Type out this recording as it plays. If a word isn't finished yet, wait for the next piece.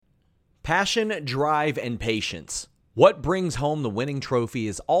Passion, drive, and patience. What brings home the winning trophy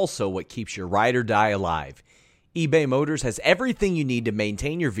is also what keeps your ride or die alive. eBay Motors has everything you need to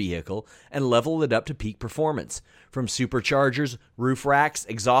maintain your vehicle and level it up to peak performance. From superchargers, roof racks,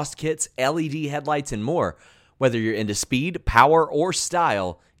 exhaust kits, LED headlights, and more. Whether you're into speed, power, or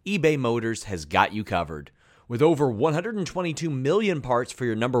style, eBay Motors has got you covered. With over 122 million parts for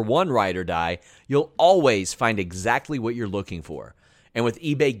your number one ride or die, you'll always find exactly what you're looking for. And with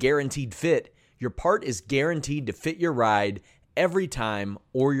eBay Guaranteed Fit, your part is guaranteed to fit your ride every time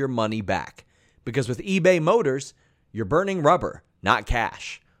or your money back. Because with eBay Motors, you're burning rubber, not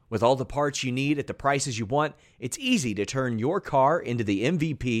cash. With all the parts you need at the prices you want, it's easy to turn your car into the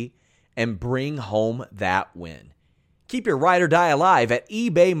MVP and bring home that win. Keep your ride or die alive at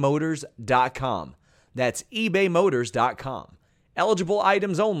ebaymotors.com. That's ebaymotors.com. Eligible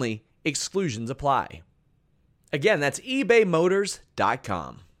items only. Exclusions apply. Again, that's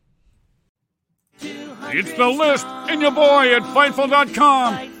ebaymotors.com. It's The List and your boy at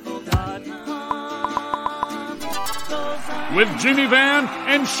Fightful.com. With Jimmy Van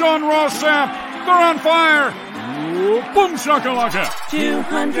and Sean Ross Sapp. They're on fire. Boom shakalaka.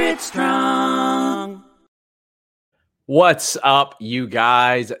 200 strong. What's up, you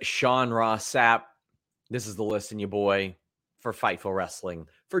guys? Sean Ross Sapp. This is The List and your boy for Fightful Wrestling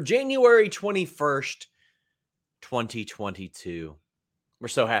for January 21st, 2022. We're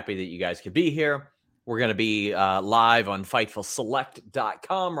so happy that you guys could be here. We're going to be live on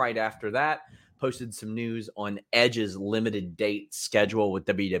FightfulSelect.com right after that. Posted some news on Edge's limited date schedule with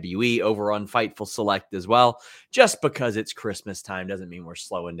WWE over on Fightful Select as well. Just because it's Christmas time doesn't mean we're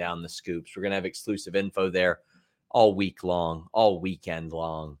slowing down the scoops. We're going to have exclusive info there all week long, all weekend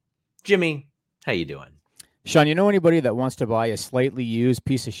long. Jimmy, how you doing? Sean, you know anybody that wants to buy a slightly used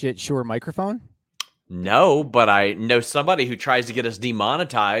piece of shit Shure microphone? No, but I know somebody who tries to get us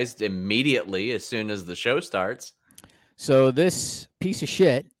demonetized immediately as soon as the show starts. So this piece of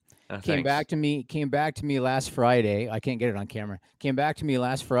shit came back to me last Friday. I can't get it on camera. Came back to me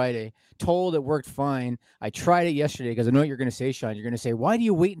last Friday, told it worked fine. I tried it yesterday because I know what you're going to say, Sean. You're going to say, why do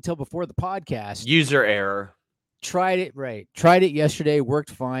you wait until before the podcast? User error. Tried it, right. Tried it yesterday, worked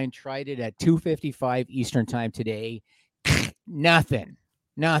fine. Tried it at 2:55 Eastern time today. Nothing.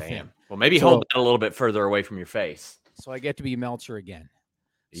 Damn. Well, maybe hold that a little bit further away from your face. So I get to be Meltzer again.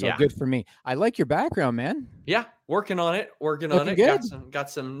 So yeah. Good for me. I like your background, man. Yeah, working on it. Looking good.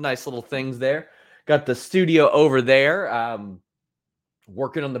 Got some nice little things there. Got the studio over there.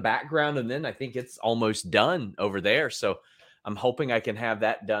 Working on the background, and then I think it's almost done over there. So I'm hoping I can have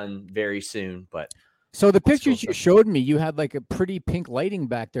that done very soon. But so the pictures you showed me, you had like a pretty pink lighting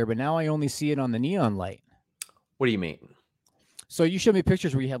back there, but now I only see it on the neon light. What do you mean? So you showed me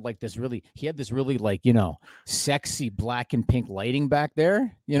pictures where he had this really like, sexy black and pink lighting back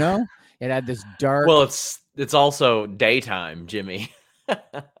there, It had this dark. Well, it's also daytime, Jimmy.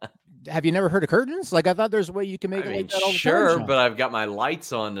 Have you never heard of curtains? Like, I thought there's a way you can make it like that all the time. Sure, but I've got my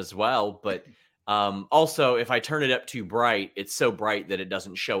lights on as well. But also, if I turn it up too bright, it's so bright that it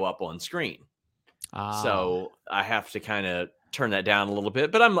doesn't show up on screen. So I have to kind of turn that down a little bit.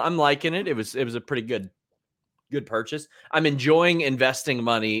 But I'm liking it. It was a pretty good purchase. I'm enjoying investing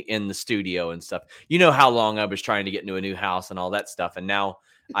money in the studio and stuff. You know how long I was trying to get into a new house and all that stuff. And now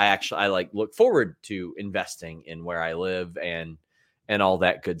I look forward to investing in where I live and all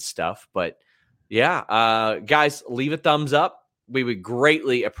that good stuff. But yeah, guys, leave a thumbs up. We would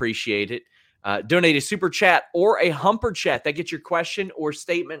greatly appreciate it. Donate a super chat or a humper chat. That gets your question or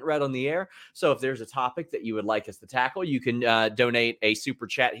statement read on the air. So if there's a topic that you would like us to tackle, you can donate a super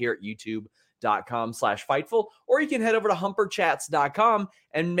chat here at youtube.com/Fightful, or you can head over to humperchats.com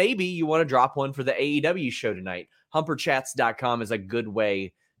and maybe you want to drop one for the AEW show tonight. Humperchats.com is a good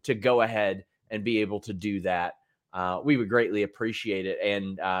way to go ahead and be able to do that. We would greatly appreciate it.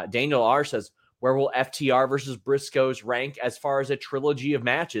 And Daniel R says, where will FTR versus Briscoes rank as far as a trilogy of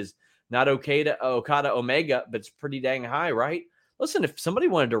matches? Not Okada Omega, but it's pretty dang high, right? Listen, if somebody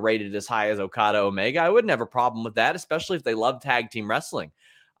wanted to rate it as high as Okada Omega, I wouldn't have a problem with that, especially if they love tag team wrestling.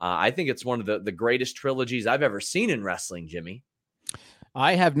 I think it's one of the greatest trilogies I've ever seen in wrestling, Jimmy.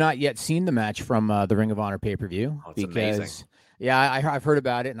 I have not yet seen the match from the Ring of Honor pay-per-view. It's amazing. Yeah, I've heard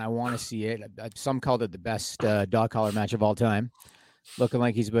about it, and I want to see it. Some called it the best dog collar match of all time. Looking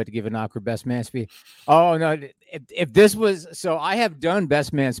like he's about to give an awkward best man speech. Oh, no. If this was... So I have done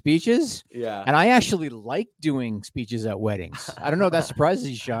best man speeches. Yeah. And I actually like doing speeches at weddings. I don't know if that surprises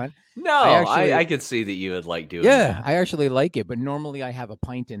you, Sean. No, I could see that you would like doing that. I actually like it. But normally I have a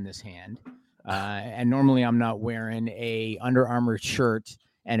pint in this hand. And normally I'm not wearing a Under Armour shirt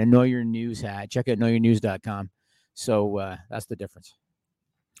and a Know Your News hat. Check out knowyournews.com. So that's the difference.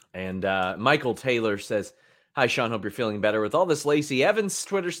 And Michael Taylor says, hi, Sean. Hope you're feeling better. With all this Lacey Evans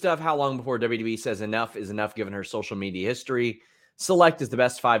Twitter stuff, how long before WWE says enough is enough given her social media history? Select is the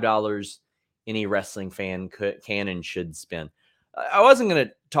best $5 any wrestling fan can and should spend. I wasn't going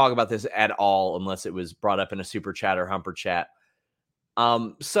to talk about this at all unless it was brought up in a super chat or humper chat.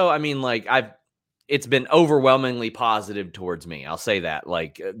 So, I mean, like, it's been overwhelmingly positive towards me. I'll say that.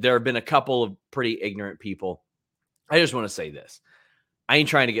 Like, there have been a couple of pretty ignorant people. I just want to say this. I ain't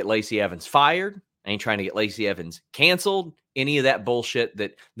trying to get Lacey Evans fired. I ain't trying to get Lacey Evans canceled. Any of that bullshit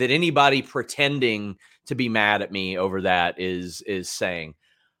that anybody pretending to be mad at me over that is saying.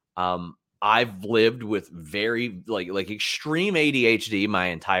 I've lived with very like extreme ADHD my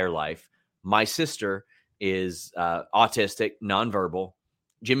entire life. My sister is autistic, nonverbal.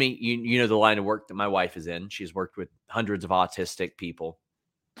 Jimmy, you know the line of work that my wife is in. She's worked with hundreds of autistic people,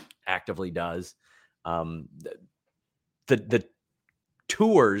 actively does. The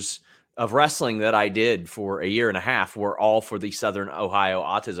tours of wrestling that I did for a year and a half were all for the Southern Ohio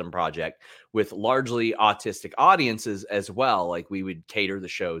Autism Project with largely autistic audiences as well. Like we would cater the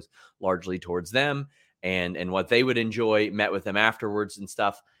shows largely towards them and what they would enjoy, met with them afterwards and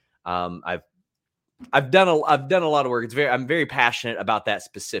stuff. I've done a lot of work. I'm very passionate about that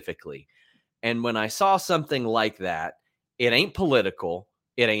specifically. And when I saw something like that, it ain't political.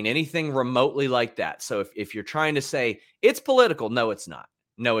 It ain't anything remotely like that. So if you're trying to say it's political, no, it's not.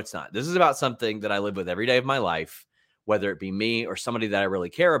 No, it's not. This is about something that I live with every day of my life, whether it be me or somebody that I really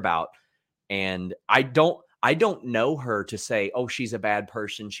care about. And I don't know her to say, oh, she's a bad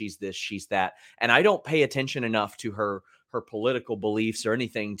person. She's this, she's that. And I don't pay attention enough to her political beliefs or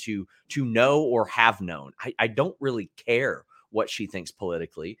anything to know or have known. I don't really care what she thinks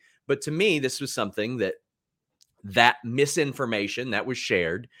politically. But to me, this was something that misinformation that was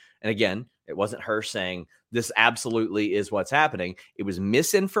shared. And again, it wasn't her saying this absolutely is what's happening. It was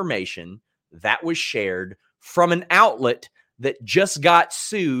misinformation that was shared from an outlet that just got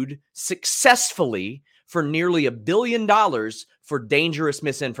sued successfully for nearly $1 billion for dangerous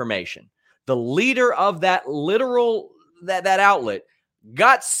misinformation. The leader of that that outlet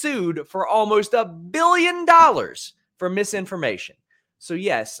got sued for almost $1 billion for misinformation. So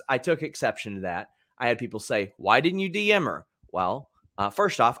yes, I took exception to that. I had people say, why didn't you DM her? Well,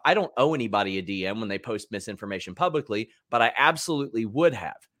 first off, I don't owe anybody a DM when they post misinformation publicly, but I absolutely would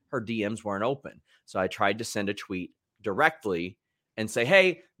have. Her DMs weren't open. So I tried to send a tweet directly and say,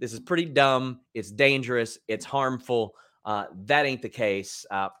 hey, this is pretty dumb. It's dangerous. It's harmful. That ain't the case.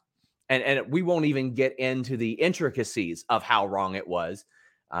 And we won't even get into the intricacies of how wrong it was.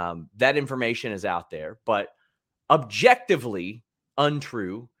 That information is out there, but objectively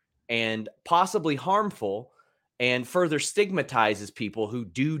untrue and possibly harmful and further stigmatizes people who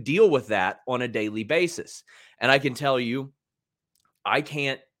do deal with that on a daily basis. And I can tell you, I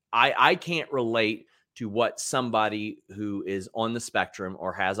can't relate to what somebody who is on the spectrum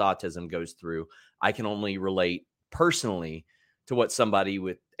or has autism goes through. I can only relate personally to what somebody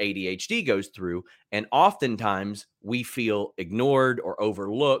with ADHD goes through. And oftentimes we feel ignored or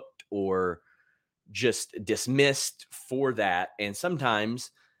overlooked or just dismissed for that. And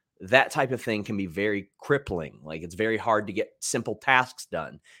sometimes that type of thing can be very crippling. Like it's very hard to get simple tasks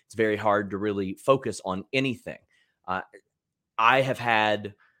done. It's very hard to really focus on anything. I have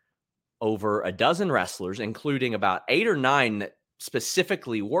had over a dozen wrestlers, including about 8 or 9 that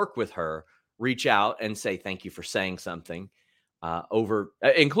specifically work with her, reach out and say, thank you for saying something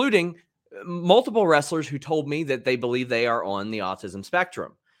including multiple wrestlers who told me that they believe they are on the autism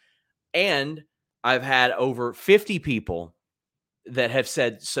spectrum. And I've had over 50 people that have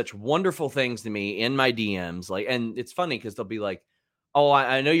said such wonderful things to me in my DMs. Like, and it's funny because they'll be like, oh,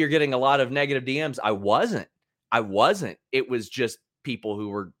 I know you're getting a lot of negative DMs. I wasn't. It was just people who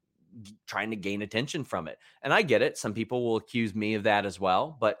were trying to gain attention from it. And I get it. Some people will accuse me of that as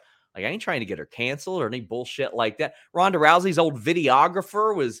well. But like, I ain't trying to get her canceled or any bullshit like that. Ronda Rousey's old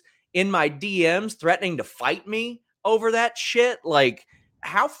videographer was in my DMs threatening to fight me over that shit. Like,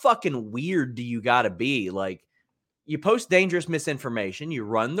 how fucking weird do you got to be? Like, you post dangerous misinformation, you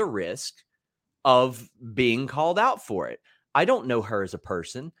run the risk of being called out for it. I don't know her as a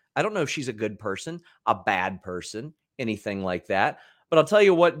person. I don't know if she's a good person, a bad person, anything like that. But I'll tell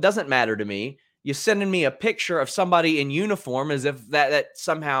you what doesn't matter to me. You sending me a picture of somebody in uniform as if that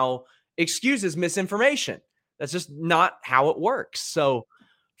somehow excuses misinformation. That's just not how it works. So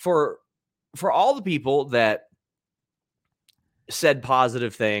for all the people that said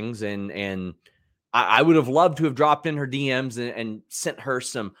positive things and I would have loved to have dropped in her DMs and sent her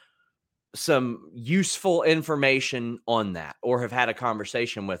some useful information on that or have had a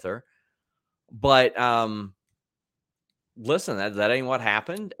conversation with her. But listen, that ain't what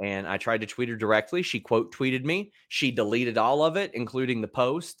happened. And I tried to tweet her directly. She quote tweeted me. She deleted all of it, including the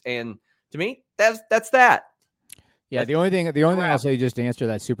post. And to me, that's that. Yeah, the only thing I'll say, just to answer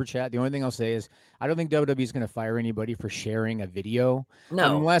that super chat, the only thing I'll say is I don't think WWE is going to fire anybody for sharing a video,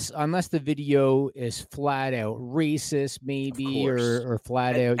 unless the video is flat out racist, maybe, or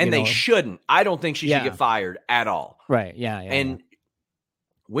flat out. And they shouldn't. I don't think she should get fired at all. Right? Yeah. And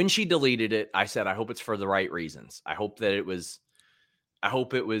when she deleted it, I said, I hope it's for the right reasons. I hope it was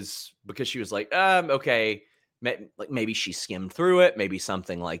because she was like, okay, like maybe she skimmed through it, maybe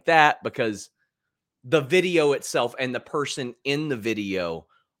something like that, because the video itself and the person in the video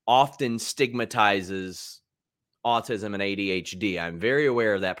often stigmatizes autism and ADHD. I'm very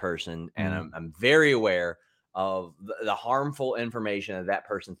aware of that person, and I'm very aware of the harmful information that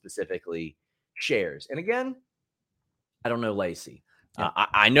person specifically shares. And again, I don't know Lacey. Yeah.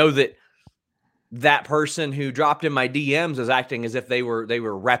 I know that person who dropped in my DMs is acting as if they were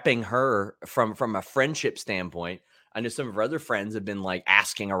repping her from a friendship standpoint. I know some of her other friends have been like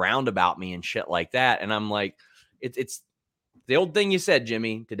asking around about me and shit like that. And I'm like, it's the old thing you said,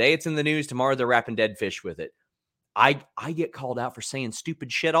 Jimmy. Today it's in the news. Tomorrow they're wrapping dead fish with it. I get called out for saying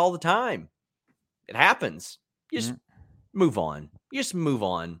stupid shit all the time. It happens. You just move on. You just move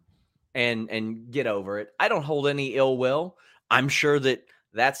on and get over it. I don't hold any ill will. I'm sure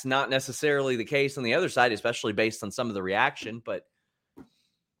that's not necessarily the case on the other side, especially based on some of the reaction, but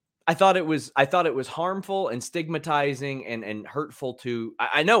I thought it was harmful and stigmatizing and hurtful to,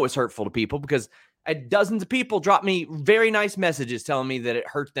 I know it was hurtful to people because dozens of people dropped me very nice messages telling me that it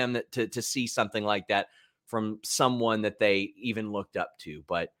hurt them to see something like that from someone that they even looked up to.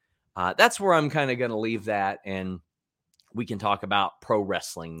 But that's where I'm kind of going to leave that, and we can talk about pro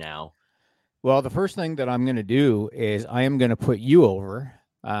wrestling now. Well, the first thing that I'm going to do is I am going to put you over.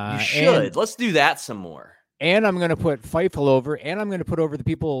 You should. Let's do that some more. And I'm going to put Fightful over, and I'm going to put over the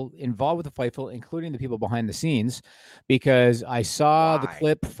people involved with the Fightful, including the people behind the scenes, because I saw the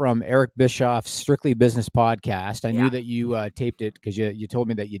clip from Eric Bischoff's Strictly Business podcast. I knew that you taped it because you told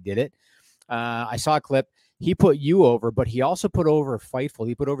me that you did it. I saw a clip. He put you over, but he also put over Fightful.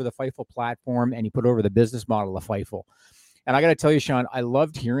 He put over the Fightful platform, and he put over the business model of Fightful. And I got to tell you, Sean, I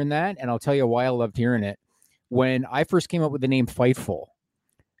loved hearing that, and I'll tell you why I loved hearing it. When I first came up with the name Fightful,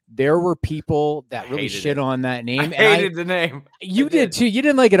 there were people that really shit on that name. I hated the name. You did too. You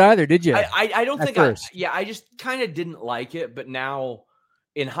didn't like it either, did you? I don't think I just kind of didn't like it. But now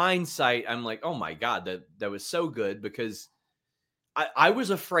in hindsight, I'm like, oh my God, that was so good, because I was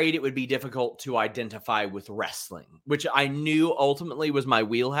afraid it would be difficult to identify with wrestling, which I knew ultimately was my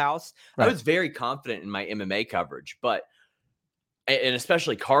wheelhouse. Right. I was very confident in my MMA coverage, and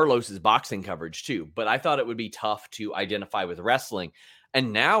especially Carlos's boxing coverage too. But I thought it would be tough to identify with wrestling.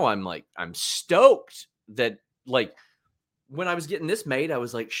 And now I'm stoked that, like, when I was getting this made, I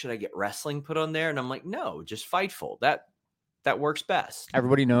was like, should I get wrestling put on there? And I'm like, no, just Fightful. That works best.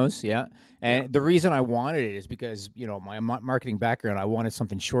 Everybody knows. Yeah. And the reason I wanted it is because, my marketing background, I wanted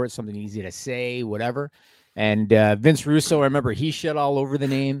something short, something easy to say, whatever. And Vince Russo, I remember he shit all over the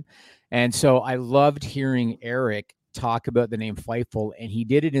name. And so I loved hearing Eric talk about the name Fightful. And he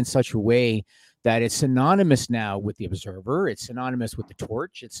did it in such a way that it's synonymous now with the Observer. It's synonymous with the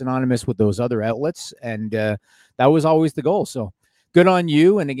Torch. It's synonymous with those other outlets. And that was always the goal. So good on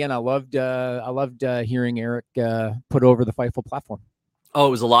you. And again, I loved hearing Eric put over the Fightful platform. Oh,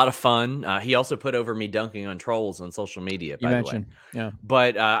 it was a lot of fun. He also put over me dunking on trolls on social media, by the way. Yeah.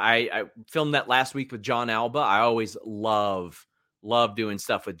 But I filmed that last week with John Alba. I always love doing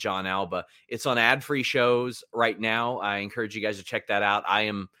stuff with John Alba. It's on ad-free shows right now. I encourage you guys to check that out. I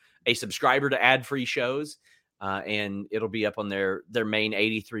am a subscriber to ad-free shows, and it'll be up on their main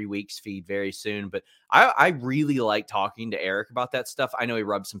 83 weeks feed very soon. But I really like talking to Eric about that stuff. I know he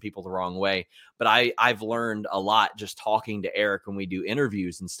rubs some people the wrong way, but I've learned a lot just talking to Eric when we do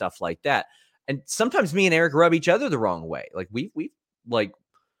interviews and stuff like that. And sometimes me and Eric rub each other the wrong way. Like we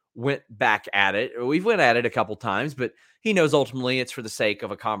went back at it. We've went at it a couple times, but he knows ultimately it's for the sake of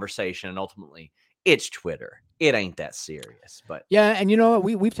a conversation, and ultimately it's Twitter. It ain't that serious. But yeah, and you know what,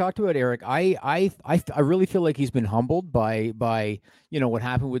 we've talked about Eric. I really feel like he's been humbled by what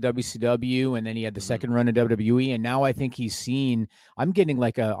happened with WCW, and then he had the second run in WWE, and now I think he's seen. I'm getting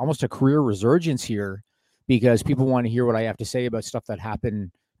like almost a career resurgence here, because people want to hear what I have to say about stuff that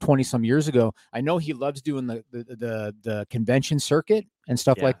happened 20 some years ago. I know he loves doing the convention circuit and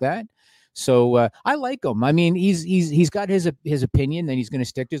stuff like that. So I like him. I mean, he's got his opinion, and he's going to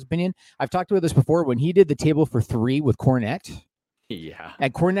stick to his opinion. I've talked about this before when he did the table for three with Cornette. Yeah,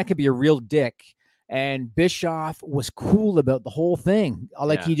 and Cornette could be a real dick, and Bischoff was cool about the whole thing.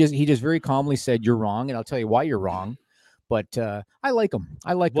 Like he just very calmly said, "You're wrong, and I'll tell you why you're wrong." But I like him.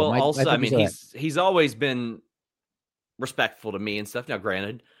 Well, him. also, I I mean, he's always been respectful to me and stuff. Now,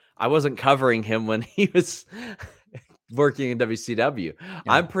 granted, I wasn't covering him when he was working in WCW. Yeah.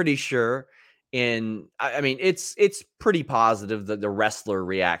 I'm pretty sure I mean, it's pretty positive, the wrestler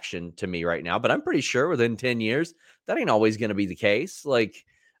reaction to me right now, but I'm pretty sure within 10 years, that ain't always going to be the case. Like,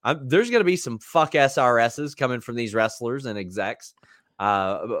 there's going to be some fuck SRSs coming from these wrestlers and execs.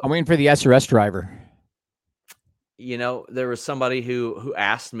 I'm waiting for the SRS driver. You know, there was somebody who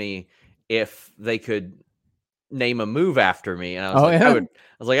asked me if they could name a move after me, and I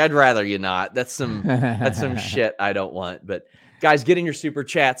was like, I'd rather you not. That's some shit I don't want. But guys, get in your super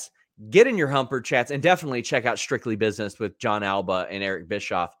chats, get in your humper chats, and definitely check out Strictly Business with John Alba and Eric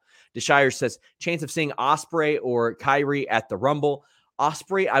Bischoff. Deshire says, chance of seeing Ospreay or Kyrie at the Rumble.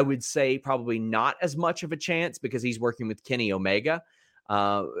 Ospreay, I would say probably not as much of a chance because he's working with Kenny Omega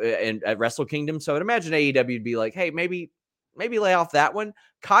and at Wrestle Kingdom. So I'd imagine AEW would be like, hey, maybe lay off that one.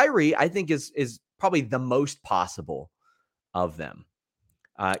 Kyrie, I think is probably the most possible of them.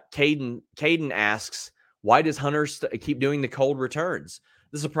 Caden asks, why does Hunter keep doing the cold returns?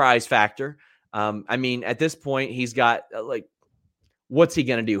 The surprise factor. I mean, at this point, he's got like, what's he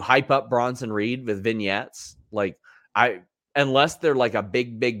going to do? Hype up Bronson Reed with vignettes? Like, unless they're like a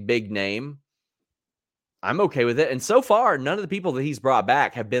big name, I'm okay with it. And so far, none of the people that he's brought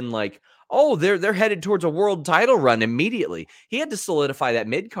back have been like, oh, they're headed towards a world title run immediately. He had to solidify that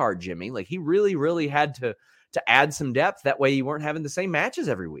mid card, Jimmy. Like, he really had to add some depth. That way you weren't having the same matches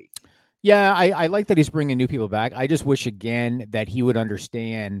every week. Yeah, I like that he's bringing new people back. I just wish, again, that he would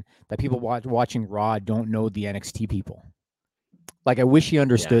understand that people watching Raw don't know the NXT people. Like, I wish he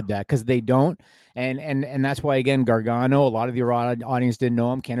understood that, because they don't. And that's why, again, Gargano, a lot of the Raw audience didn't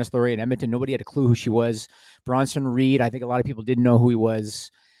know him. Candice LeRae and Edmonton, nobody had a clue who she was. Bronson Reed, I think a lot of people didn't know who he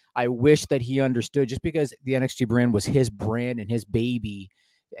was. I wish that he understood, just because the NXT brand was his brand and his baby.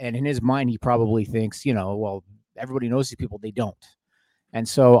 And in his mind, he probably thinks, well, everybody knows these people. They don't. And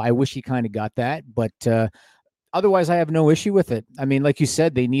so I wish he kind of got that. But otherwise, I have no issue with it. I mean, like you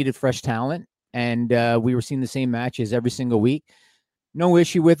said, they needed fresh talent. And we were seeing the same matches every single week. No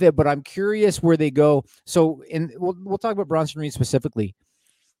issue with it, but I'm curious where they go. So we'll talk about Bronson Reed specifically.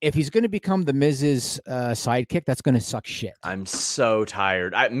 If he's going to become the Miz's sidekick, that's going to suck shit. I'm so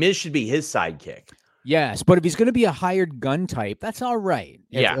tired. Miz should be his sidekick. Yes, but if he's going to be a hired gun type, that's all right.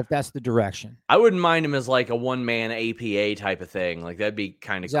 If that's the direction. I wouldn't mind him as like a one-man APA type of thing. Like, that'd be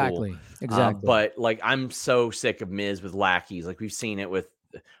kind of cool. Exactly. But like, I'm so sick of Miz with lackeys. Like, we've seen it with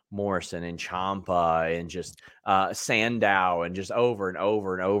Morrison and Ciampa and just Sandow and just over and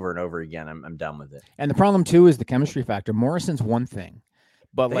over again. I'm done with it. And the problem too is the chemistry factor. Morrison's one thing,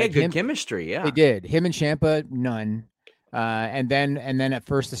 but they had good chemistry. Yeah, they did. Him and Ciampa, none. And then at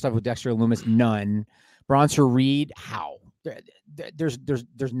first the stuff with Dexter Lumis, none. Bronson Reed, how? There's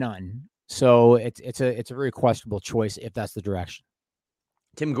none. So it's a very questionable choice if that's the direction.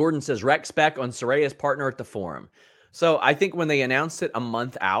 Tim Gordon says Rex spec on Saraya's partner at the Forum. So I think when they announced it a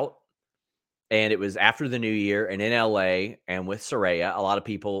month out, and it was after the new year and in LA and with Saraya, a lot of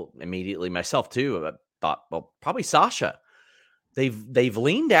people immediately, myself too, thought, well, probably Sasha. They've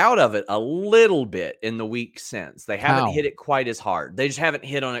leaned out of it a little bit in the week since. They haven't hit it quite as hard. They just haven't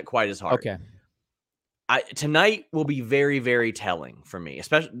hit on it quite as hard. Okay. Tonight will be very, very telling for me,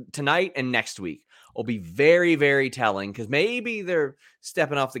 especially tonight and next week will be very, very telling, because maybe they're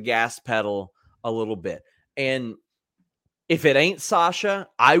stepping off the gas pedal a little bit. And if it ain't Sasha,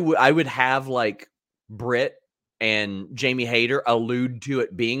 I would have like Britt and Jamie Hayter allude to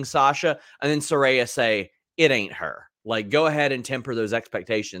it being Sasha, and then Saraya say it ain't her. Like, go ahead and temper those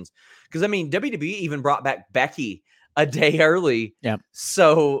expectations, because I mean, WWE even brought back Becky a day early. Yeah.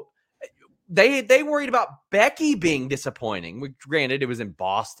 So they worried about Becky being disappointing. Granted, it was in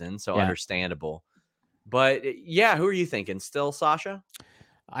Boston, so understandable. But yeah, who are you thinking? Still Sasha?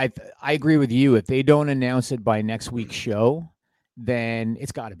 I agree with you. If they don't announce it by next week's show, then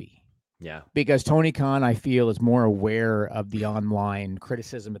it's got to be. Yeah. Because Tony Khan, I feel, is more aware of the online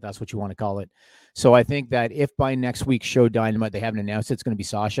criticism, if that's what you want to call it. So I think that if by next week's show Dynamite they haven't announced it, it's going to be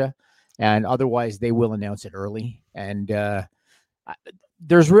Sasha. And otherwise, they will announce it early. And there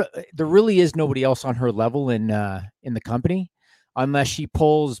really is nobody else on her level in the company, unless she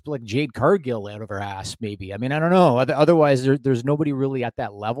pulls like Jade Cargill out of her ass, maybe. I mean, I don't know. Otherwise, there's nobody really at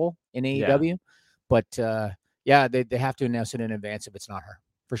that level in AEW. Yeah. But they have to announce it in advance if it's not her,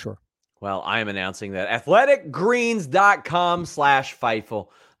 for sure. Well, I am announcing that athleticgreens.com/Fightful,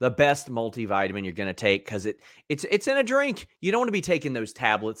 the best multivitamin you're going to take, because it's in a drink. You don't want to be taking those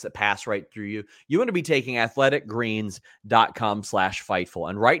tablets that pass right through you. You want to be taking athleticgreens.com/Fightful.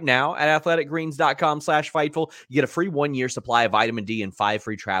 And right now at athleticgreens.com/Fightful, you get a free 1-year supply of vitamin D and 5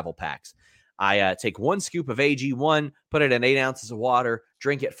 free travel packs. I take 1 scoop of AG1, put it in 8 ounces of water,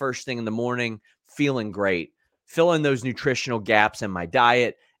 drink it first thing in the morning, feeling great. Fill in those nutritional gaps in my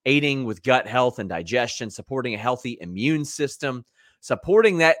diet, aiding with gut health and digestion, supporting a healthy immune system,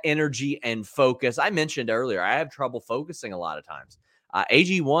 supporting that energy and focus. I mentioned earlier, I have trouble focusing a lot of times.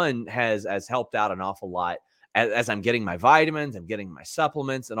 AG1 has helped out an awful lot as I'm getting my vitamins, I'm getting my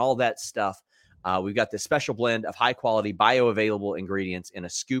supplements and all that stuff. We've got this special blend of high-quality, bioavailable ingredients in a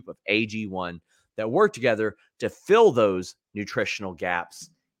scoop of AG1 that work together to fill those nutritional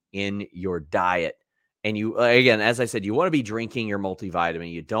gaps in your diet. And you, again, as I said, you want to be drinking your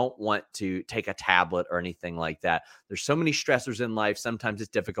multivitamin. You don't want to take a tablet or anything like that. There's so many stressors in life. Sometimes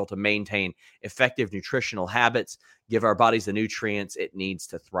it's difficult to maintain effective nutritional habits, give our bodies the nutrients it needs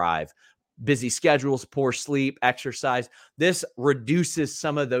to thrive. Busy schedules, poor sleep, exercise. This reduces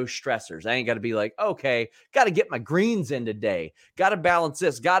some of those stressors. I ain't got to be like, okay, got to get my greens in today. Got to balance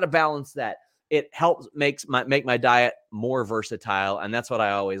this, got to balance that. It helps make my diet more versatile. And that's what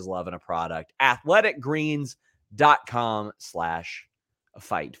I always love in a product.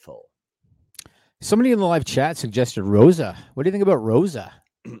 athleticgreens.com/Fightful. Somebody in the live chat suggested Rosa. What do you think about Rosa?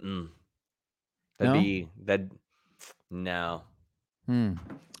 No.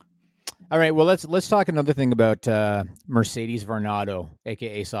 All right. Well, let's talk another thing about Mercedes Varnado,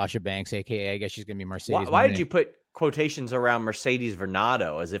 aka Sasha Banks, aka I guess she's gonna be Mercedes. Why did you put quotations around Mercedes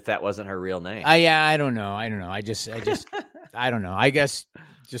Varnado as if that wasn't her real name? I don't know. I just I don't know. I guess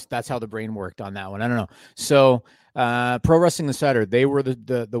just that's how the brain worked on that one. I don't know. So Pro Wrestling Insider, they were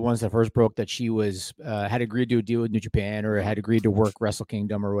the ones that first broke that she was had agreed to a deal with New Japan or had agreed to work Wrestle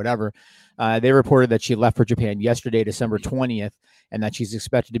Kingdom or whatever. They reported that she left for Japan yesterday, December 20th, and that she's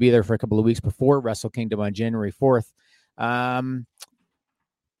expected to be there for a couple of weeks before Wrestle Kingdom on January 4th.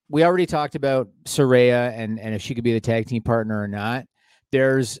 We already talked about Saraya and if she could be the tag team partner or not.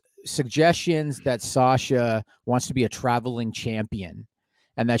 There's suggestions that Sasha wants to be a traveling champion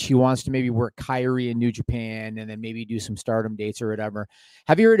and that she wants to maybe work Kairi in New Japan and then maybe do some Stardom dates or whatever.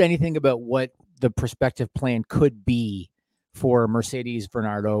 Have you heard anything about what the prospective plan could be for Mercedes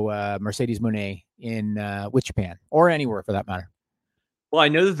Varnado, Mercedes Moné with Japan or anywhere for that matter? Well, I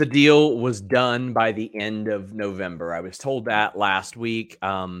know that the deal was done by the end of November. I was told that last week.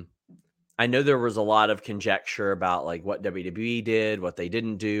 I know there was a lot of conjecture about like what WWE did, what they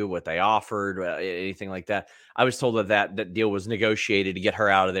didn't do, what they offered, anything like that. I was told that deal was negotiated to get her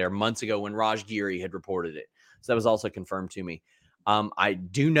out of there months ago when Raj Giri had reported it. So that was also confirmed to me. I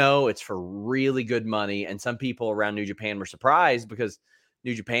do know it's for really good money, and some people around New Japan were surprised because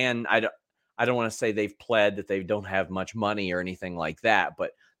New Japan, I don't want to say they've pled that they don't have much money or anything like that,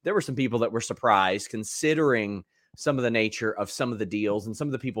 but there were some people that were surprised considering some of the nature of some of the deals and some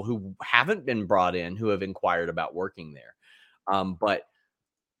of the people who haven't been brought in who have inquired about working there. But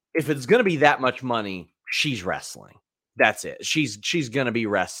if it's going to be that much money, she's wrestling. That's it. She's going to be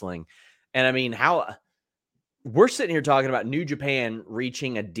wrestling. And I mean, how we're sitting here talking about New Japan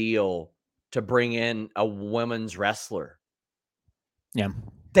reaching a deal to bring in a women's wrestler. Yeah.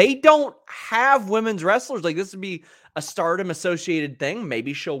 They don't have women's wrestlers. Like, this would be a Stardom associated thing.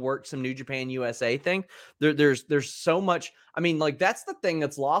 Maybe she'll work some New Japan USA thing. There's so much. I mean, like, that's the thing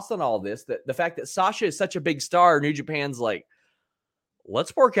that's lost on all this. That the fact that Sasha is such a big star, New Japan's like,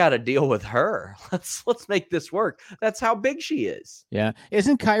 let's work out a deal with her. Let's make this work. That's how big she is. Yeah.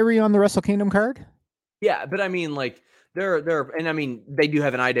 Isn't Kairi on the Wrestle Kingdom card? Yeah, but I mean, like, they're and I mean, they do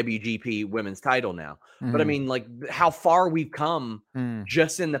have an IWGP women's title now. Mm-hmm. But I mean, like, how far we've come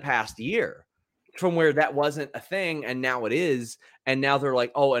just in the past year from where that wasn't a thing and now it is. And now they're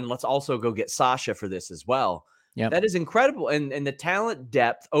like, oh, and let's also go get Sasha for this as well. Yeah, that is incredible. And the talent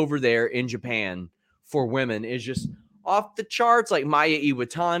depth over there in Japan for women is just off the charts. Like Maya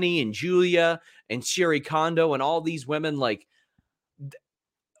Iwatani and Julia and Sherry Kondo and all these women, like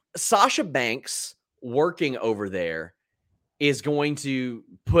Sasha Banks working over there is going to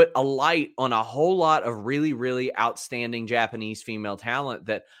put a light on a whole lot of really, really outstanding Japanese female talent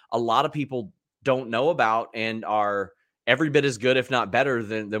that a lot of people don't know about and are every bit as good, if not better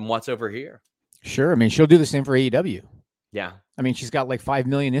than what's over here. Sure. I mean, she'll do the same for AEW. Yeah. I mean, she's got like 5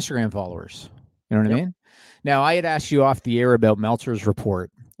 million Instagram followers. You know what I mean? Now, I had asked you off the air about Meltzer's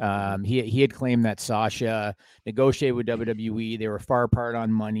report He had claimed that Sasha negotiated with WWE. They were far apart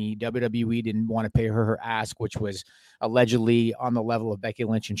on money. WWE didn't want to pay her ask, which was allegedly on the level of Becky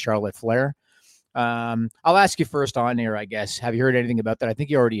Lynch and Charlotte Flair. I'll ask you first on air, I guess. Have you heard anything about that? I think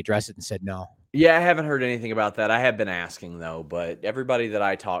you already addressed it and said no. Yeah, I haven't heard anything about that. I have been asking, though, but everybody that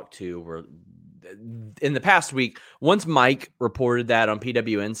I talked to were in the past week. Once Mike reported that on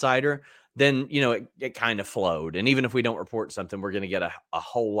PW Insider, then, it kind of flowed. And even if we don't report something, we're going to get a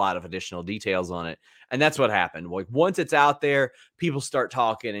whole lot of additional details on it. And that's what happened. Like, once it's out there, people start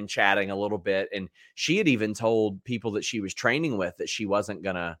talking and chatting a little bit. And she had even told people that she was training with that she wasn't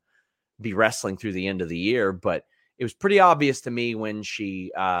going to be wrestling through the end of the year. But it was pretty obvious to me when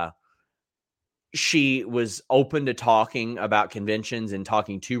she was open to talking about conventions and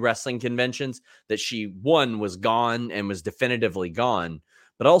talking to wrestling conventions that she, one, was gone and was definitively gone,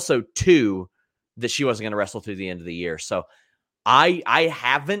 but also two, that she wasn't going to wrestle through the end of the year. So I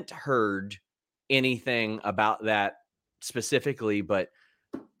haven't heard anything about that specifically, but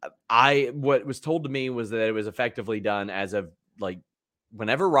what was told to me was that it was effectively done as of like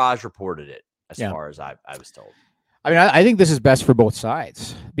whenever Raj reported it, as far as I was told. I mean, I think this is best for both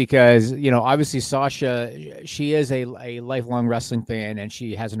sides because, obviously Sasha, she is a lifelong wrestling fan and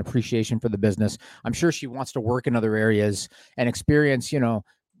she has an appreciation for the business. I'm sure she wants to work in other areas and experience,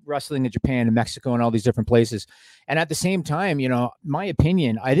 wrestling in Japan and Mexico and all these different places. And at the same time, my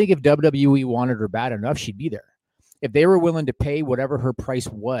opinion, I think if WWE wanted her bad enough, she'd be there. If they were willing to pay whatever her price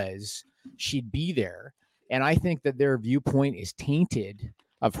was, she'd be there. And I think that their viewpoint is tainted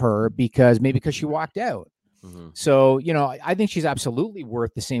of her because she walked out. Mm-hmm. So, I think she's absolutely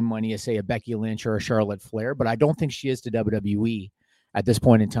worth the same money as, say, a Becky Lynch or a Charlotte Flair, but I don't think she is to WWE at this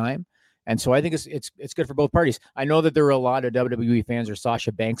point in time. And so I think it's good for both parties. I know that there are a lot of WWE fans or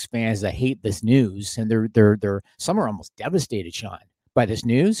Sasha Banks fans that hate this news, and they're some are almost devastated, Sean, by this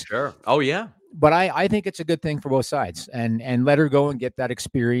news. Sure. Oh yeah. But I think it's a good thing for both sides, and let her go and get that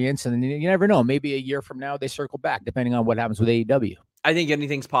experience. And you never know, maybe a year from now they circle back, depending on what happens with AEW. I think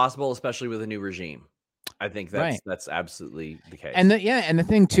anything's possible, especially with a new regime. I think that's absolutely the case. And the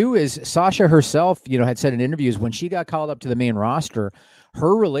thing too is Sasha herself, had said in interviews when she got called up to the main roster,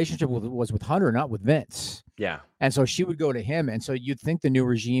 her relationship was with Hunter, not with Vince. Yeah. And so she would go to him. And so you'd think the new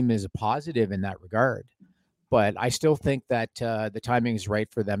regime is a positive in that regard. But I still think that the timing is right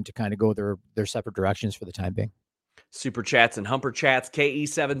for them to kind of go their separate directions for the time being. Super Chats and Humper Chats.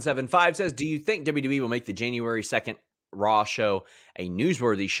 KE775 says, do you think WWE will make the January 2nd Raw show a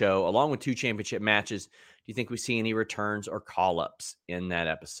newsworthy show along with 2 championship matches? Do you think we see any returns or call-ups in that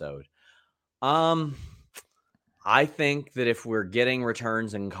episode? I think that if we're getting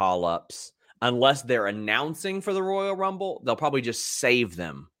returns and call-ups, unless they're announcing for the Royal Rumble, they'll probably just save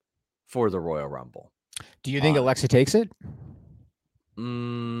them for the Royal Rumble. Do you think Alexa takes it?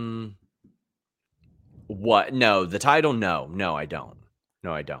 What? No, the title? No, I don't.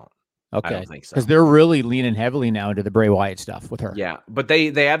 Okay. I don't think so. Because they're really leaning heavily now into the Bray Wyatt stuff with her. Yeah, but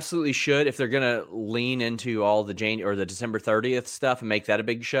they absolutely should. If they're going to lean into all the the December 30th stuff and make that a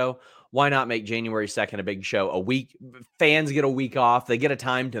big show, why not make January 2nd a big show? A week, fans get a week off. They get a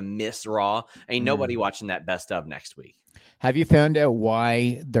time to miss Raw. Ain't nobody watching that best of next week. Have you found out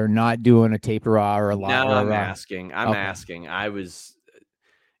why they're not doing a tape Raw or a live? No, I'm asking.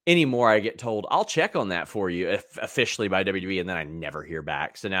 Anymore, I get told, I'll check on that for you officially by WWE, and then I never hear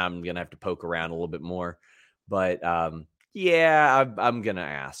back. So now I'm going to have to poke around a little bit more. But, I'm going to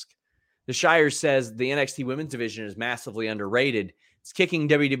ask. The Shire says the NXT women's division is massively underrated. It's kicking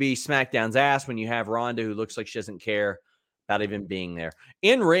WWE SmackDown's ass when you have Ronda, who looks like she doesn't care about even being there.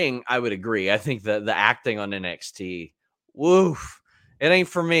 In ring, I would agree. I think the acting on NXT, woof, it ain't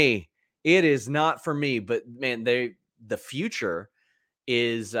for me. It is not for me. But, man, the future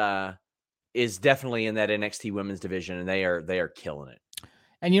is definitely in that NXT women's division, and they are killing it.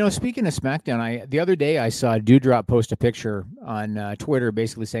 And speaking of SmackDown, the other day I saw Doudrop post a picture on Twitter,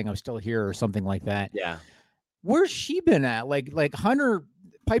 basically saying I'm still here or something like that. Yeah, where's she been at? Like Hunter,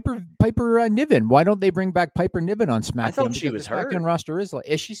 Piper Niven. Why don't they bring back Piper Niven on SmackDown? I thought she was hurt. SmackDown roster is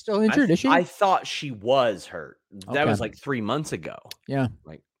she still injured? Is she? I thought she was hurt. That was like 3 months ago. Yeah,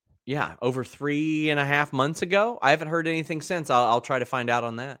 Yeah, over 3.5 months ago. I haven't heard anything since. I'll try to find out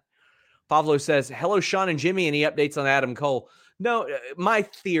on that. Pablo says, hello, Sean and Jimmy. Any updates on Adam Cole? No, my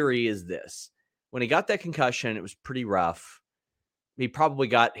theory is this. When he got that concussion, it was pretty rough. He probably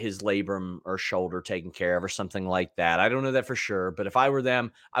got his labrum or shoulder taken care of or something like that. I don't know that for sure. But if I were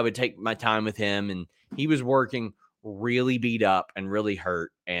them, I would take my time with him. And he was working really beat up and really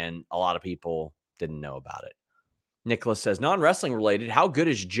hurt. And a lot of people didn't know about it. Nicholas says, non-wrestling related, how good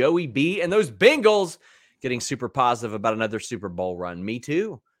is Joey B and those Bengals? Getting super positive about another Super Bowl run. Me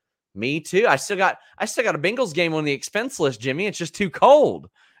too. Me too. I still got a Bengals game on the expense list, Jimmy. It's just too cold.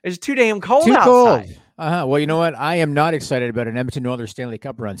 It's too damn cold outside. Well, you know what? I am not excited about an Edmonton Oilers Stanley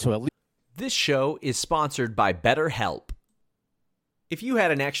Cup run. So at least this show is sponsored by BetterHelp. If you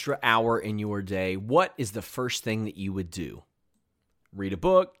had an extra hour in your day, what is the first thing that you would do? Read a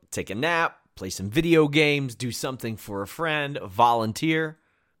book, take a nap, play some video games, do something for a friend, volunteer.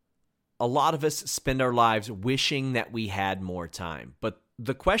 A lot of us spend our lives wishing that we had more time. But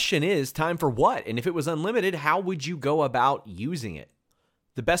the question is, time for what? And if it was unlimited, how would you go about using it?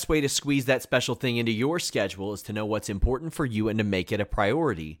 The best way to squeeze that special thing into your schedule is to know what's important for you and to make it a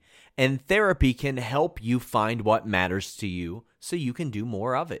priority. And therapy can help you find what matters to you so you can do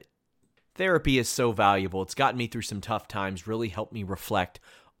more of it. Therapy is so valuable. It's gotten me through some tough times, really helped me reflect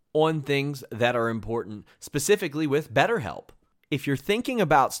on things that are important, specifically with BetterHelp. If you're thinking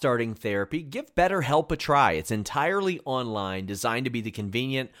about starting therapy, give BetterHelp a try. It's entirely online, designed to be the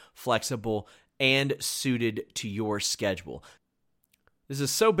convenient, flexible, and suited to your schedule. This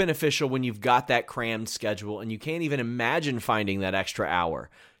is so beneficial when you've got that crammed schedule and you can't even imagine finding that extra hour.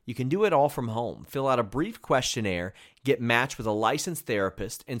 You can do it all from home. Fill out a brief questionnaire, get matched with a licensed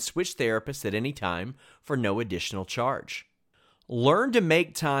therapist, and switch therapists at any time for no additional charge. Learn to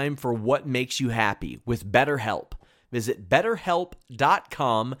make time for what makes you happy with BetterHelp. Visit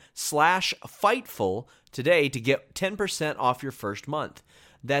BetterHelp.com/Fightful today to get 10% off your first month.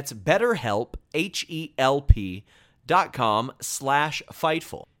 That's BetterHelp,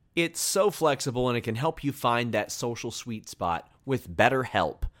 HELP.com/Fightful. It's so flexible and it can help you find that social sweet spot with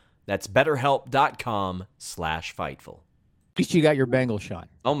BetterHelp. That's BetterHelp.com/Fightful. At least you got your Bengals shot.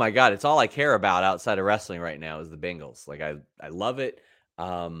 Oh my God. It's all I care about outside of wrestling right now is the Bengals. Like I love it.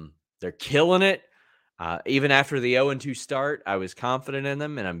 They're killing it. Even after the 0-2 start, I was confident in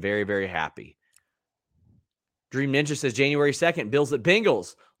them and I'm very, very happy. Dream Ninja says January 2nd, Bills at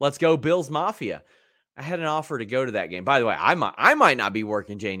Bengals. Let's go Bills Mafia. I had an offer to go to that game. By the way, I might not be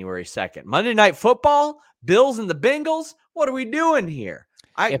working January 2nd. Monday Night Football, Bills and the Bengals. What are we doing here?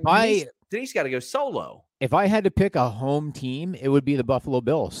 Denise got to go solo. If I had to pick a home team, it would be the Buffalo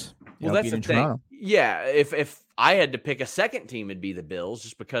Bills. Well, that's the thing. Toronto. Yeah, if I had to pick a second team, it'd be the Bills,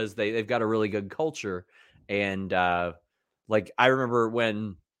 just because they've got a really good culture. And like I remember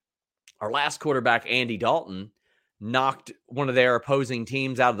when our last quarterback, Andy Dalton, knocked one of their opposing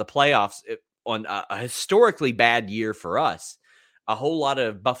teams out of the playoffs on a historically bad year for us. A whole lot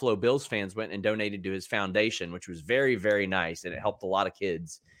of Buffalo Bills fans went and donated to his foundation, which was very, very nice. And it helped a lot of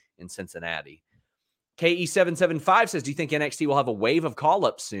kids in Cincinnati. KE775 says, do you think NXT will have a wave of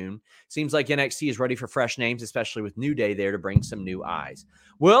call-ups soon? Seems like NXT is ready for fresh names, especially with New Day there to bring some new eyes.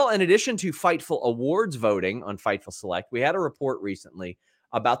 Well, in addition to Fightful Awards voting on Fightful Select, we had a report recently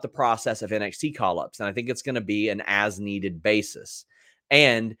about the process of NXT call-ups, and I think it's going to be an as-needed basis.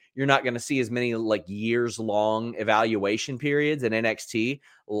 And you're not going to see as many like years-long evaluation periods in NXT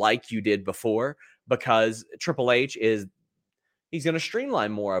like you did before, because Triple H he's going to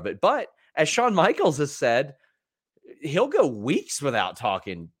streamline more of it. But as Shawn Michaels has said, he'll go weeks without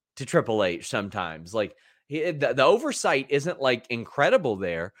talking to Triple H sometimes. Like the oversight isn't like incredible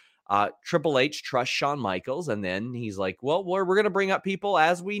there. Triple H trusts Shawn Michaels, and then he's like, well, we're going to bring up people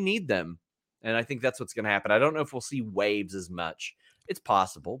as we need them. And I think that's what's going to happen. I don't know if we'll see waves as much. It's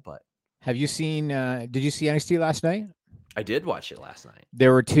possible, but. Have you seen, did you see NXT last night? I did watch it last night.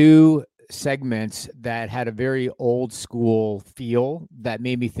 There were two segments that had a very old school feel that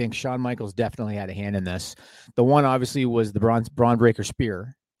made me think Shawn Michaels definitely had a hand in this. The one obviously was the Braun Breaker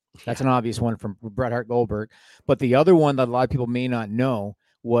Spear. That's an obvious one from Bret Hart Goldberg. But the other one that a lot of people may not know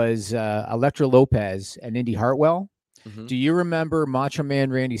was Elektra Lopez and Indy Hartwell. Mm-hmm. Do you remember Macho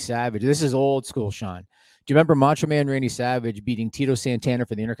Man Randy Savage? This is old school, Sean. Do you remember Macho Man Randy Savage beating Tito Santana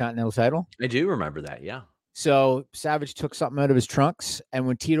for the Intercontinental title? I do remember that, yeah. So Savage took something out of his trunks, and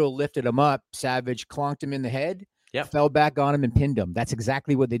when Tito lifted him up, Savage clonked him in the head, fell back on him, and pinned him. That's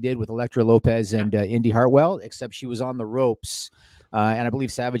exactly what they did with Elektra Lopez and Indy Hartwell, except she was on the ropes, and I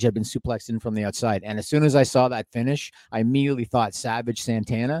believe Savage had been suplexed in from the outside. And as soon as I saw that finish, I immediately thought Savage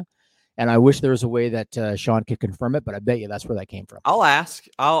Santana, and I wish there was a way that Sean could confirm it, but I bet you that's where that came from. I'll ask.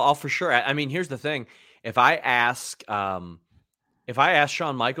 I'll for sure. I mean, here's the thing. If I ask Shawn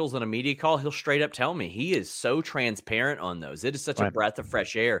Michaels on a media call, he'll straight up tell me. He is so transparent on those. It is such a breath of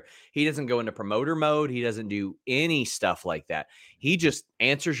fresh air. He doesn't go into promoter mode. He doesn't do any stuff like that. He just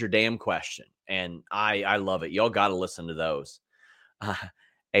answers your damn question. And I love it. Y'all got to listen to those.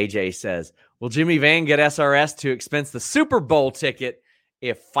 AJ says, will Jimmy Van get SRS to expense the Super Bowl ticket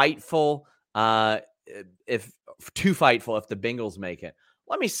if Fightful, if the Bengals make it?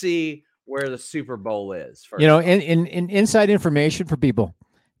 Let me see where the Super Bowl is first. You know, in inside information for people,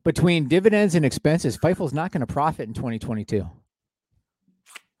 Between dividends and expenses, Fightful's not going to profit in 2022.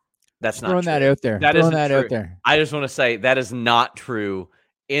 That's not throwing true. that out there. That throwing isn't that true. out there. I just want to say that is not true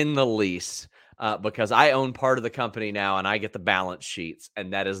in the least, because I own part of the company now and I get the balance sheets,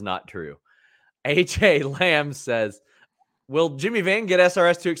 and that is not true. AJ Lamb says, will Jimmy Van get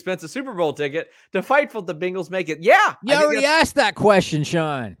SRS to expense a Super Bowl ticket to fight for the Bengals make it? Yeah. You already asked that question,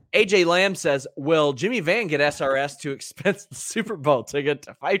 Sean. AJ Lamb says, will Jimmy Van get SRS to expense the Super Bowl ticket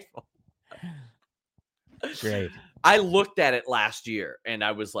to fight for? Great. I looked at it last year and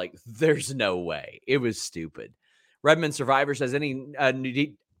I was like, there's no way. It was stupid. Redmond Survivor says,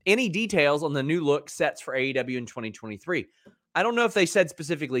 any details on the new look sets for AEW in 2023? I don't know if they said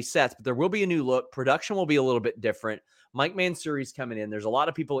specifically sets, but there will be a new look. Production will be a little bit different. Mike Mansouri's coming in. There's a lot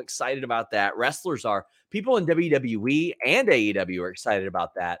of people excited about that. Wrestlers are. People in WWE and AEW are excited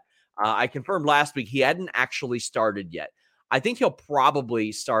about that. I confirmed last week he hadn't actually started yet. I think he'll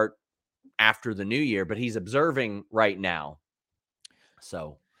probably start after the new year, but he's observing right now.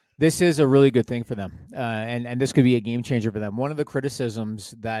 So this is a really good thing for them. And this could be a game changer for them. One of the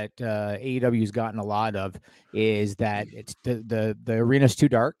criticisms that AEW's gotten a lot of is that it's the arena's too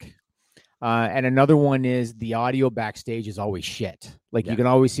dark. And another one is the audio backstage is always shit. Like you can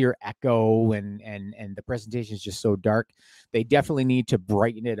always hear echo and the presentation is just so dark. They definitely need to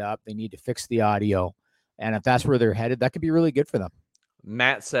brighten it up. They need to fix the audio. And if that's where they're headed, that could be really good for them.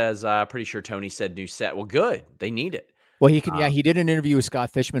 Matt says, pretty sure Tony said new set. Well, good. They need it. Well, he did an interview with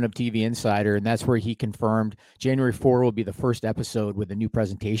Scott Fishman of TV Insider, and that's where he confirmed January 4 will be the first episode with a new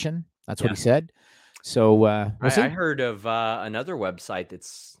presentation. That's what he said. So I heard of another website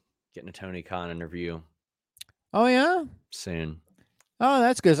that's getting a Tony Khan interview. Oh, yeah? Soon. Oh,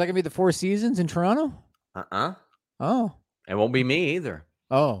 that's good. Is that going to be the Four Seasons in Toronto? Oh. It won't be me either.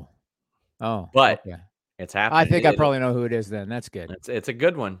 Oh. But it's happening. I think I probably know who it is then. That's good. It's a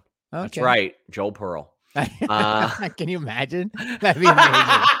good one. Okay. That's right. Joel Pearl. Can you imagine? That'd be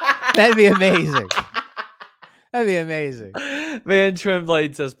amazing. That'd be amazing. That'd be amazing. Van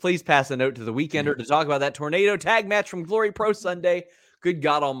Trimblade says, please pass a note to the Weekender to talk about that tornado tag match from Glory Pro Sunday. Good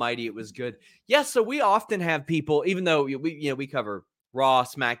God Almighty, it was good. Yes, so we often have people, even though we cover Raw,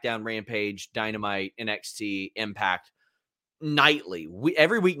 SmackDown, Rampage, Dynamite, NXT, Impact nightly.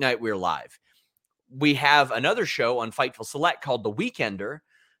 Every weeknight we're live. We have another show on Fightful Select called The Weekender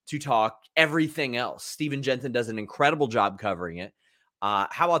to talk everything else. Steven Jensen does an incredible job covering it. How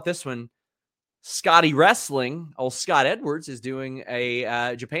about this one? Scotty Wrestling, old Scott Edwards, is doing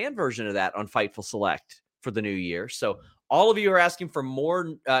a Japan version of that on Fightful Select for the new year. So all of you are asking for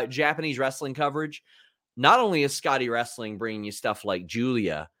more Japanese wrestling coverage. Not only is Scotty Wrestling bringing you stuff like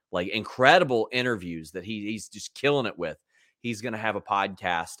Julia, like incredible interviews that he's just killing it with. He's going to have a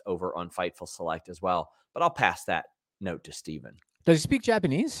podcast over on Fightful Select as well. But I'll pass that note to Steven. Does he speak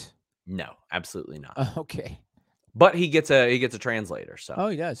Japanese? No, absolutely not. Okay. But he gets a translator. So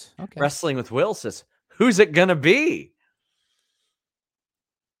he does. Okay. Wrestling with Will says, who's it going to be?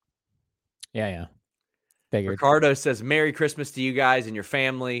 Yeah. Figured. Ricardo says, Merry Christmas to you guys and your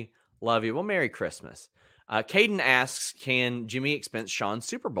family. Love you. Well, Merry Christmas. Caden asks, can Jimmy expense Sean's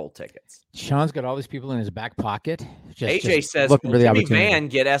Super Bowl tickets? Sean's got all these people in his back pocket. AJ says, will Jimmy Van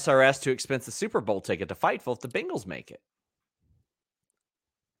get SRS to expense the Super Bowl ticket to Fightful if the Bengals make it?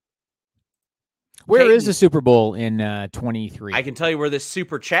 Where is the Super Bowl in 23? I can tell you where this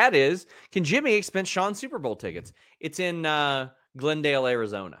super chat is. Can Jimmy expense Sean's Super Bowl tickets? It's in Glendale,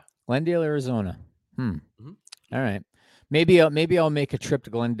 Arizona. Glendale, Arizona. Mm-hmm. All right. Maybe I'll make a trip to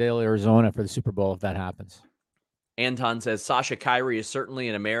Glendale, Arizona for the Super Bowl if that happens. Anton says Sasha Kairi is certainly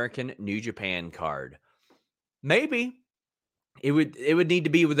an American New Japan card. Maybe it would need to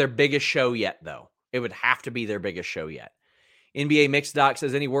be with their biggest show yet, though. It would have to be their biggest show yet. NBA Mixed Doc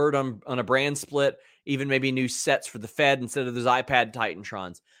says any word on a brand split, even maybe new sets for the Fed instead of those iPad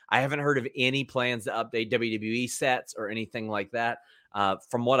Titantrons. I haven't heard of any plans to update WWE sets or anything like that.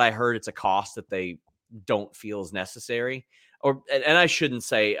 From what I heard, it's a cost that they don't feel is necessary. And I shouldn't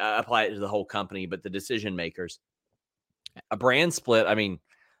say apply it to the whole company, but the decision makers. A brand split, I mean,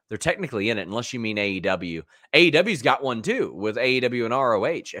 they're technically in it, unless you mean AEW. AEW's got one too, with AEW and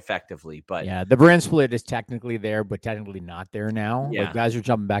ROH effectively. But yeah, the brand split is technically there, but technically not there now. Yeah. Like guys are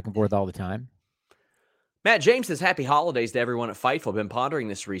jumping back and forth all the time. Matt James says, happy holidays to everyone at Fightful. Been pondering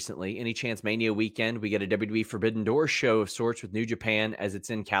this recently. Any chance Mania weekend we get a WWE Forbidden Door show of sorts with New Japan as it's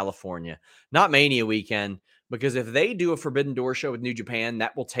in California? Not Mania weekend, because if they do a Forbidden Door show with New Japan,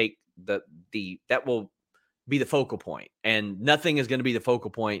 that will take that will be the focal point, and nothing is going to be the focal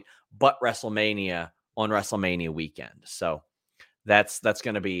point but WrestleMania on WrestleMania weekend. So that's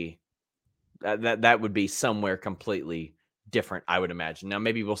going to be that would be somewhere completely different, I would imagine. Now,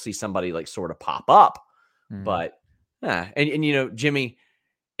 maybe we'll see somebody like sort of pop up, but and Jimmy,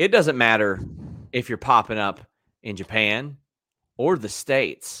 it doesn't matter if you're popping up in Japan or the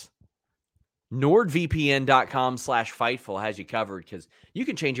States. NordVPN.com/Fightful has you covered because you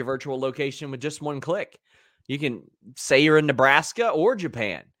can change your virtual location with just one click. You can say you're in Nebraska or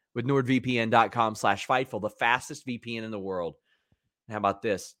Japan with NordVPN.com/Fightful, the fastest VPN in the world. How about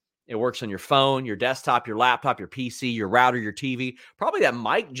this? It works on your phone, your desktop, your laptop, your PC, your router, your TV. Probably that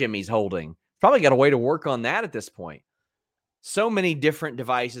mic Jimmy's holding. Probably got a way to work on that at this point. So many different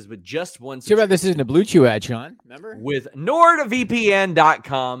devices with just one. Too bad this isn't a Blue Chew ad, Sean. Remember? With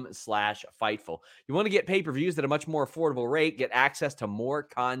NordVPN.com/Fightful. You want to get pay-per-views at a much more affordable rate, get access to more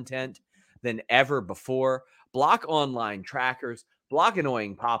content than ever before. Block online trackers, block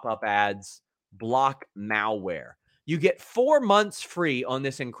annoying pop-up ads, block malware. You get 4 months free on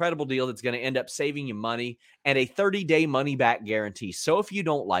this incredible deal that's going to end up saving you money and a 30-day money-back guarantee. So if you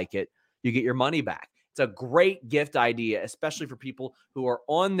don't like it, you get your money back. It's a great gift idea, especially for people who are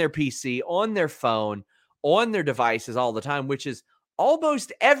on their PC, on their phone, on their devices all the time, which is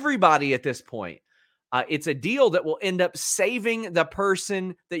almost everybody at this point. It's a deal that will end up saving the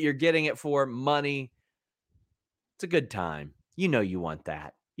person that you're getting it for money. It's a good time. You know you want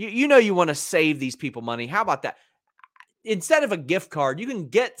that. You know you want to save these people money. How about that? Instead of a gift card, you can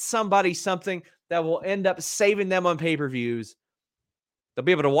get somebody something that will end up saving them on pay-per-views. They'll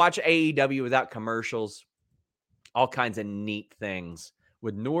be able to watch AEW without commercials, all kinds of neat things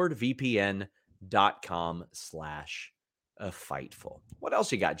with NordVPN.com/Fightful. What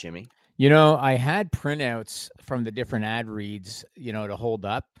else you got, Jimmy? I had printouts from the different ad reads, to hold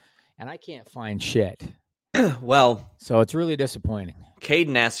up, and I can't find shit. Well, so it's really disappointing.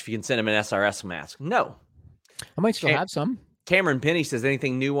 Caden asks if you can send him an SRS mask. No. I might still have some. Cameron Penny says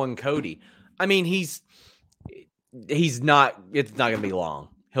anything new on Cody. I mean, it's not going to be long.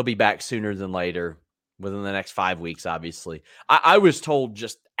 He'll be back sooner than later, within the next 5 weeks, obviously. I was told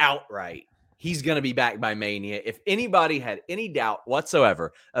just outright he's going to be back by Mania. If anybody had any doubt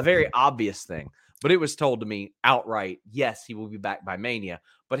whatsoever, a very obvious thing, but it was told to me outright, yes, he will be back by Mania.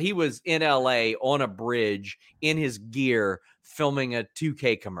 But he was in LA on a bridge in his gear filming a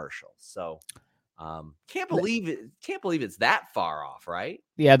 2K commercial. So can't believe it's that far off, right?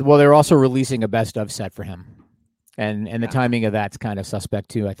 Yeah, well, they're also releasing a best of set for him. And the timing of that's kind of suspect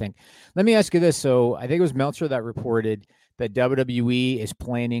too, I think. Let me ask you this. So I think it was Meltzer that reported that WWE is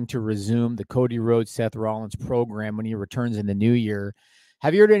planning to resume the Cody Rhodes Seth Rollins program when he returns in the new year.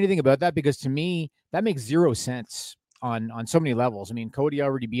 Have you heard anything about that? Because to me, that makes zero sense on so many levels. I mean, Cody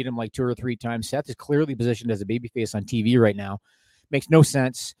already beat him like 2 or 3 times. Seth is clearly positioned as a babyface on TV right now. Makes no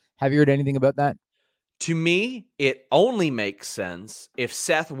sense. Have you heard anything about that? To me, it only makes sense if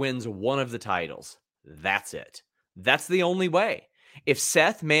Seth wins one of the titles. That's it. That's the only way. If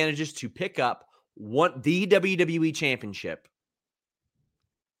Seth manages to pick up the WWE Championship,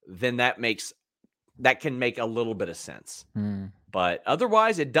 then that can make a little bit of sense. But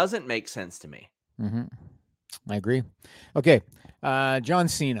otherwise, it doesn't make sense to me. Mm-hmm. I agree. Okay, John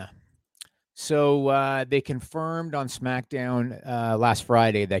Cena. So they confirmed on SmackDown last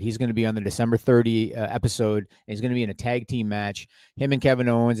Friday that he's going to be on the December 30 episode. And he's going to be in a tag team match. Him and Kevin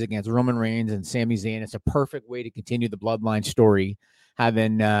Owens against Roman Reigns and Sami Zayn. It's a perfect way to continue the Bloodline story,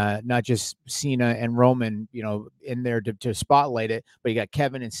 having not just Cena and Roman, in there to spotlight it, but you got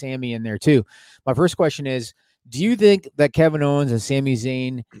Kevin and Sami in there too. My first question is, do you think that Kevin Owens and Sami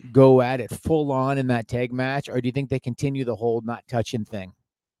Zayn go at it full on in that tag match, or do you think they continue the whole not touching thing?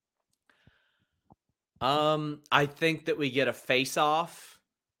 I think that we get a face-off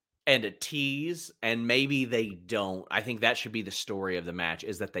and a tease, and maybe they don't. I think that should be the story of the match,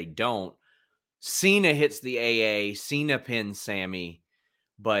 is that they don't. Cena hits the AA, Cena pins Sami,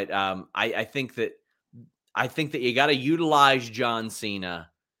 but I think that you got to utilize John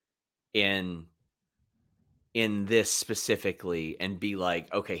Cena in this specifically and be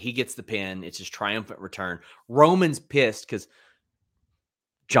like, okay, he gets the pin. It's his triumphant return. Roman's pissed because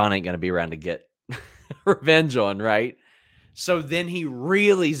John ain't going to be around to get revenge on, right? So then he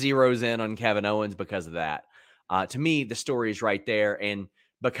really zeroes in on Kevin Owens because of that. To me, the story is right there. And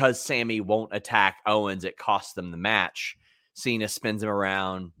because Sami won't attack Owens, it costs them the match. Cena spins him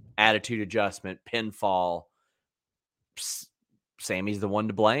around, attitude adjustment, pinfall. Sami's the one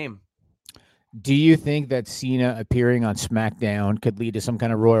to blame. Do you think that Cena appearing on SmackDown could lead to some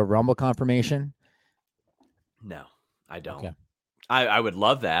kind of Royal Rumble confirmation? No, I don't. Okay. I would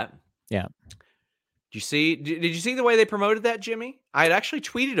love that. Yeah. Did you see the way they promoted that, Jimmy? I had actually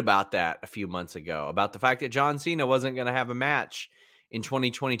tweeted about that a few months ago, about the fact that John Cena wasn't going to have a match in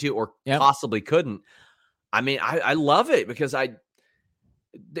 2022 or possibly couldn't. I mean, I love it because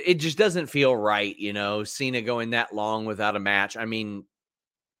it just doesn't feel right, Cena going that long without a match. I mean,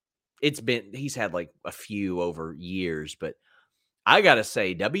 he's had like a few over years, but I got to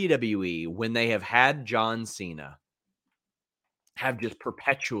say, WWE, when they have had John Cena, have just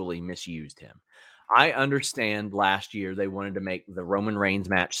perpetually misused him. I understand last year they wanted to make the Roman Reigns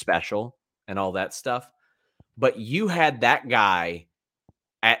match special and all that stuff, but you had that guy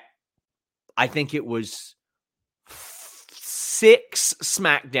at, I think it was 6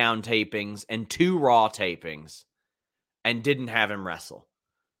 SmackDown tapings and 2 Raw tapings, and didn't have him wrestle.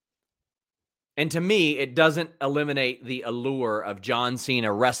 And to me, it doesn't eliminate the allure of John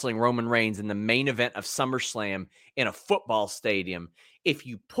Cena wrestling Roman Reigns in the main event of SummerSlam in a football stadium if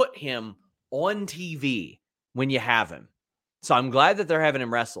you put him on TV when you have him. So I'm glad that they're having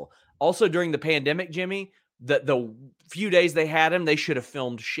him wrestle. Also, during the pandemic, Jimmy, the few days they had him, they should have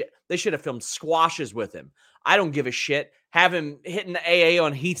filmed shit. They should have filmed squashes with him. I don't give a shit. Have him hitting the AA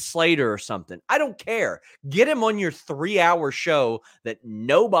on Heath Slater or something. I don't care. Get him on your 3-hour show that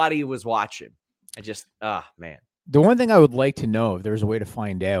nobody was watching. Man. The one thing I would like to know, if there's a way to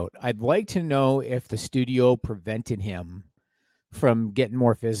find out, I'd like to know if the studio prevented him from getting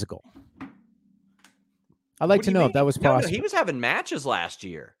more physical. I'd like to know if that was possible. No, he was having matches last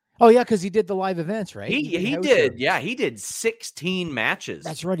year. Oh, yeah, because he did the live events, right? He did. Yeah, he did 16 matches.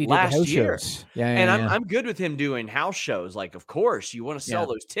 That's right. He did last the house year. Shows. I'm good with him doing house shows. Like, of course, you want to sell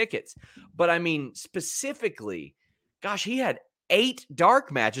those tickets. But I mean, specifically, gosh, he had 8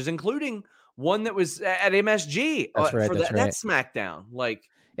 dark matches, including one that was at MSG that SmackDown. Like,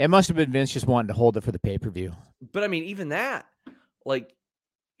 it must have been Vince just wanting to hold it for the pay-per-view. But I mean, even that, like,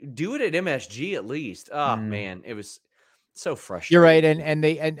 do it at MSG at least. Oh man, it was so frustrating. You're right,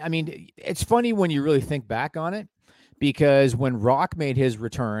 and I mean, it's funny when you really think back on it, because when Rock made his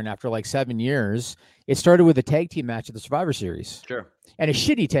return after like 7 years, it started with a tag team match at the Survivor Series. Sure. And a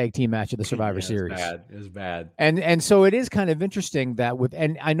shitty tag team match at the Survivor Series. It was bad. And so it is kind of interesting that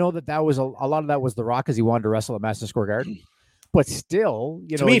and I know that was a lot of that was The Rock because he wanted to wrestle at Madison Square Garden, but still,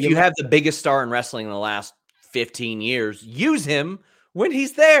 to me, if you have the biggest star in wrestling in the last 15 years, use him when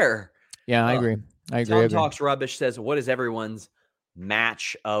he's there. Yeah, I agree. Tom Talks Rubbish says, what is everyone's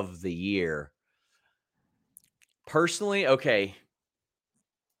match of the year? Personally, okay,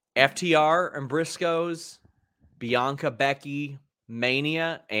 FTR and Briscoes, Bianca, Becky,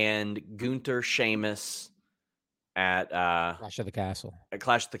 Mania, and Gunther, Sheamus at Clash of the Castle. At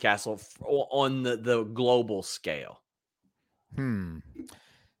Clash of the Castle on the global scale.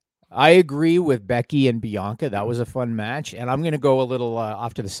 I agree with Becky and Bianca. That was a fun match, and I'm going to go a little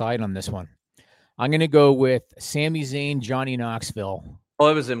off to the side on this one. I'm going to go with Sami Zayn, Johnny Knoxville. Oh,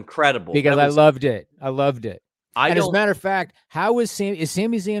 it was incredible. Because I loved it. And as a matter of fact, is Sami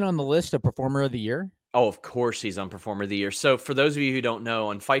Zayn on the list of Performer of the Year? Oh, of course he's on Performer of the Year. So for those of you who don't know,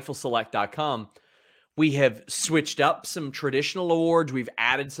 on FightfulSelect.com, we have switched up some traditional awards. We've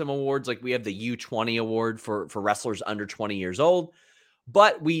added some awards, like we have the U20 award for wrestlers under 20 years old.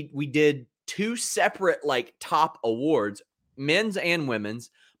 But we did 2 separate like top awards, men's and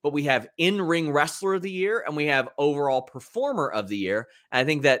women's. But we have in-ring wrestler of the year and we have overall performer of the year. And I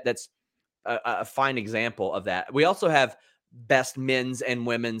think that's a fine example of that. We also have best men's and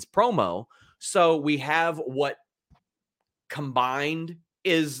women's promo. So we have what combined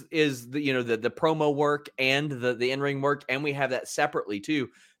is the promo work and the in-ring work, and we have that separately too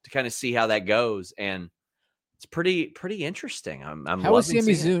to kind of see how that goes. And it's pretty interesting. How is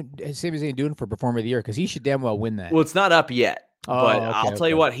Sami Zayn doing for Performer of the Year? Because he should damn well win that. Well, it's not up yet. But I'll tell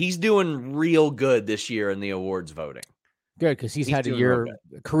you what, he's doing real good this year in the awards voting. Good, because he's had a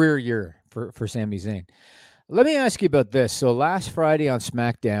career year for Sami Zayn. Let me ask you about this. So last Friday on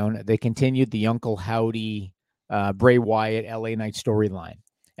SmackDown, they continued the Uncle Howdy, Bray Wyatt, LA Knight storyline.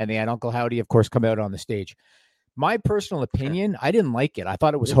 And they had Uncle Howdy, of course, come out on the stage. My personal opinion, I didn't like it. I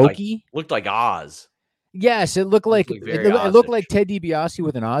thought it was hokey. Looked like Oz. Yes, it looked like Ted DiBiase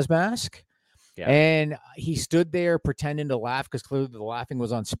with an Oz mask. Yeah. And he stood there pretending to laugh because clearly the laughing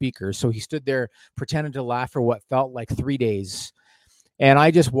was on speakers. So he stood there pretending to laugh for what felt like 3 days. And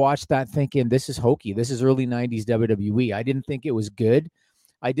I just watched that thinking, this is hokey. This is early 90s WWE. I didn't think it was good.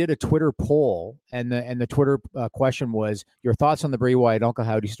 I did a Twitter poll, and the Twitter question was, your thoughts on the Bray Wyatt Uncle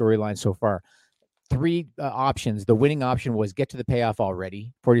Howdy storyline so far? 3 options. The winning option was get to the payoff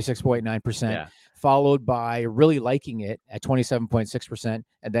already, 46.9%. Yeah. Followed by really liking it at 27.6%,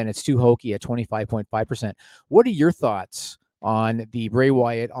 and then it's too hokey at 25.5%. What are your thoughts on the Bray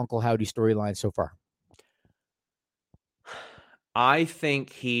Wyatt Uncle Howdy storyline so far? I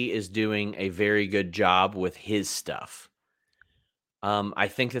think he is doing a very good job with his stuff. I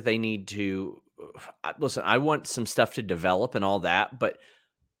think that they need to listen, I want some stuff to develop and all that, but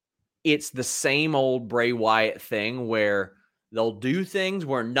it's the same old Bray Wyatt thing where they'll do things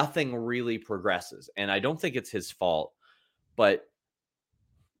where nothing really progresses. And I don't think it's his fault, but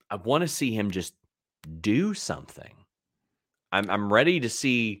I want to see him just do something. I'm ready to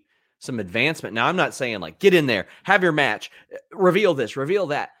see some advancement. Now, I'm not saying like, get in there, have your match, reveal this, reveal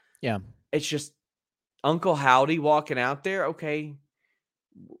that. Yeah. It's just Uncle Howdy walking out there. Okay.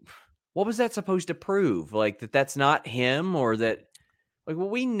 What was that supposed to prove? Like that's not him, or that, like, well,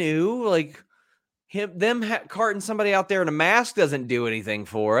 we knew, like, them carting somebody out there in a mask doesn't do anything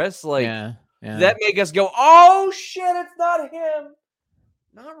for us. Like, that make us go, oh shit, it's not him.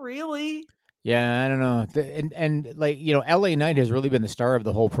 Not really. Yeah, I don't know. And like, LA Knight has really been the star of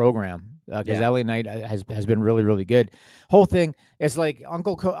the whole program, because LA Knight has been really, really good. Whole thing is like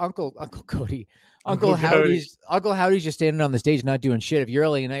Uncle Cody. Uncle Howdy's just standing on the stage not doing shit. If you're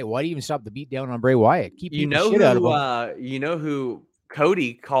LA Knight, why do you even stop the beat down on Bray Wyatt? Keep beating the shit out of him. You know who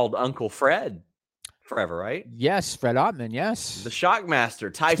Cody called Uncle Fred forever, right? Yes, Fred Ottman, yes. The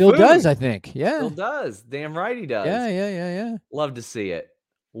Shockmaster, Typhoon. Still does, I think. Yeah. Still does. Damn right he does. Yeah. Love to see it.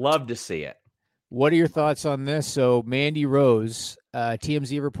 Love to see it. What are your thoughts on this? So Mandy Rose,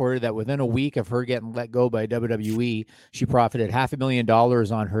 TMZ reported that within a week of her getting let go by WWE, she profited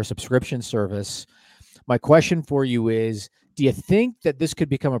 $500,000 on her subscription service. My question for you is, do you think that this could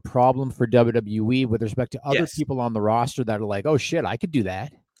become a problem for WWE with respect to other people on the roster that are like, oh shit, I could do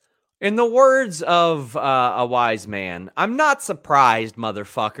that? In the words of a wise man, I'm not surprised,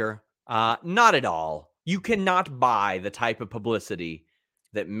 motherfucker. Not at all. You cannot buy the type of publicity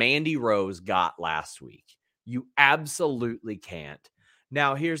that Mandy Rose got last week. You absolutely can't.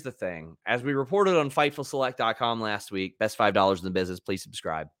 Now, here's the thing. As we reported on FightfulSelect.com last week, best $5 in the business, please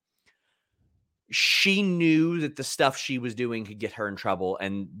subscribe. She knew that the stuff she was doing could get her in trouble,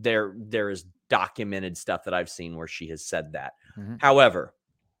 and there is documented stuff that I've seen where she has said that. Mm-hmm. However,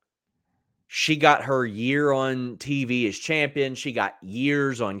 she got her year on TV as champion. She got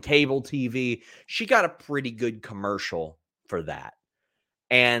years on cable TV. She got a pretty good commercial for that.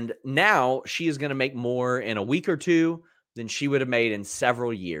 And now she is going to make more in a week or two than she would have made in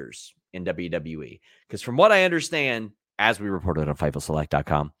several years in WWE. Because from what I understand, as we reported on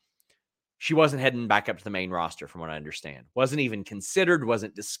FightfulSelect.com, she wasn't heading back up to the main roster, from what I understand. Wasn't even considered,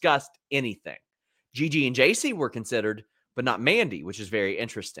 wasn't discussed, anything. Gigi and JC were considered, but not Mandy, which is very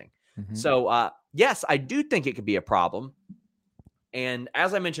interesting. Mm-hmm. So, yes, I do think it could be a problem. And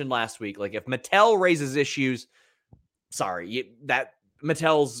as I mentioned last week, like if Mattel raises issues, that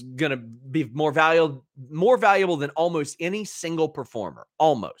Mattel's going to be more valuable than almost any single performer,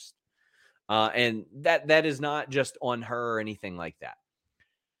 almost. And that is not just on her or anything like that.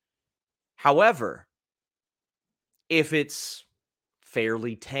 However, if it's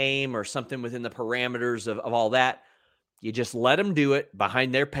fairly tame or something within the parameters of all that, you just let them do it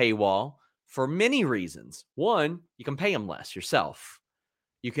behind their paywall for many reasons. One, you can pay them less yourself.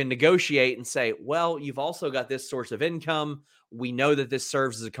 You can negotiate and say, well, you've also got this source of income. We know that this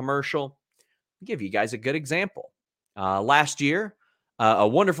serves as a commercial. I'll give you guys a good example. Last year, a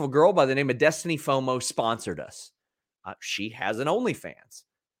wonderful girl by the name of Destiny FOMO sponsored us. She has an OnlyFans.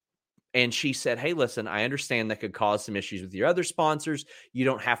 And she said, hey, listen, I understand that could cause some issues with your other sponsors. You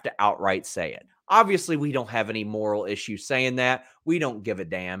don't have to outright say it. Obviously, we don't have any moral issues saying that. We don't give a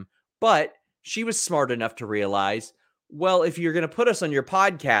damn. But she was smart enough to realize, well, if you're going to put us on your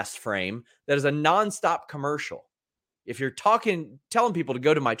podcast frame, that is a nonstop commercial. If you're telling people to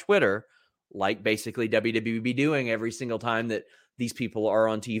go to my Twitter, like basically WWE be doing every single time that these people are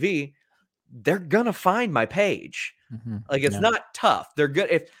on TV, they're going to find my page. Mm-hmm. Like, it's not tough. They're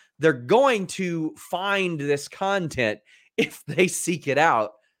good. If they're going to find this content if they seek it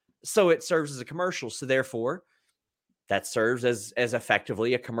out. So it serves as a commercial. So therefore, that serves as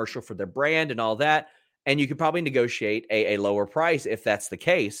effectively a commercial for their brand and all that. And you could probably negotiate a lower price if that's the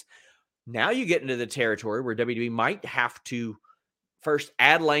case. Now you get into the territory where WWE might have to first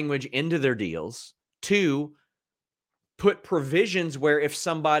add language into their deals, two, put provisions where if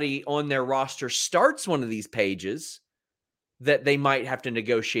somebody on their roster starts one of these pages, that they might have to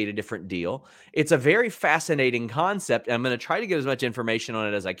negotiate a different deal. It's a very fascinating concept. And I'm going to try to get as much information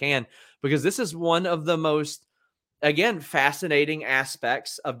on it as I can, because this is one of the most, again, fascinating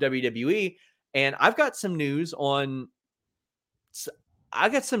aspects of WWE. And I've got some news on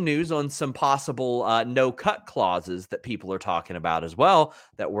some possible no-cut clauses that people are talking about as well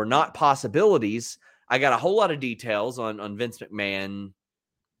that were not possibilities. I got a whole lot of details on Vince McMahon,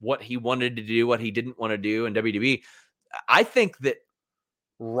 what he wanted to do, what he didn't want to do in WWE. I think that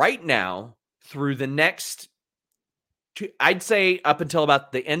right now, through the next I'd say up until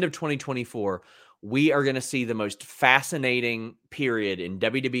about the end of 2024, we are going to see the most fascinating period in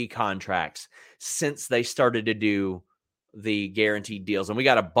WWE contracts since they started to do the guaranteed deals. And we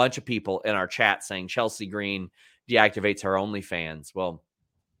got a bunch of people in our chat saying Chelsea Green deactivates her OnlyFans. Well,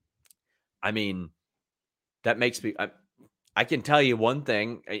 I mean, that makes me, I can tell you one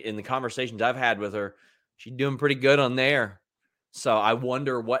thing in the conversations I've had with her, she's doing pretty good on there. So I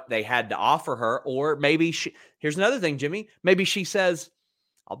wonder what they had to offer her. Or maybe here's another thing, Jimmy. Maybe she says,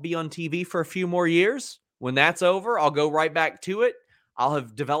 I'll be on TV for a few more years. When that's over, I'll go right back to it. I'll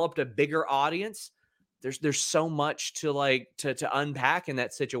have developed a bigger audience. There's so much to unpack in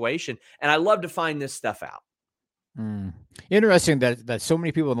that situation. And I love to find this stuff out. Interesting that so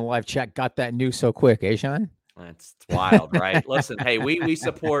many people in the live chat got that news so quick, eh, Sean? That's wild, right? Listen, hey, we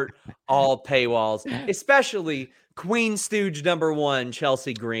support all paywalls, especially Queen Stooge #1,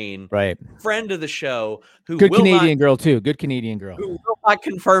 Chelsea Green, right? Friend of the show, who good Canadian girl too. Good Canadian girl who will not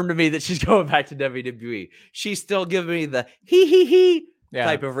confirm to me that she's going back to WWE. She's still giving me the he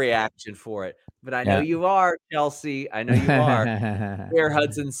type of reaction for it. But I know you are, Chelsea. I know you are. Claire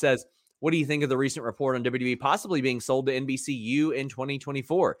Hudson says, what do you think of the recent report on WWE possibly being sold to NBCU in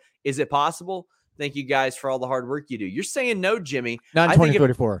 2024? Is it possible? Thank you guys for all the hard work you do. You're saying no, Jimmy. Not in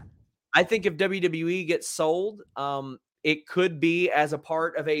 2024. I think if WWE gets sold, it could be as a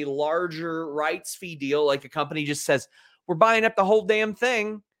part of a larger rights fee deal. Like a company just says, we're buying up the whole damn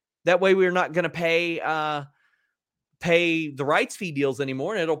thing. That way we're not going to pay the rights fee deals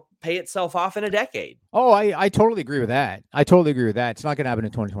anymore, and it'll pay itself off in a decade. Oh, I totally agree with that. It's not going to happen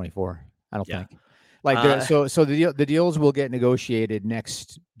in 2024. I don't think. Like so the deals will get negotiated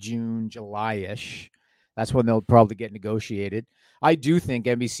next June, July-ish. That's when they'll probably get negotiated. I do think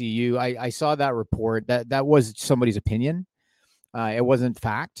NBCU, I saw that report. That was somebody's opinion. It wasn't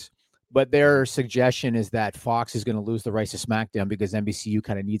fact, but their suggestion is that Fox is going to lose the rights to SmackDown because NBCU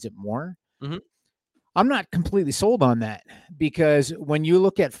kind of needs it more. Mm-hmm. I'm not completely sold on that because when you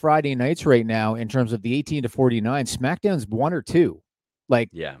look at Friday nights right now, in terms of the 18 to 49, SmackDown's 1 or 2,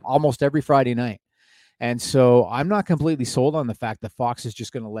 almost every Friday night. And so I'm not completely sold on the fact that Fox is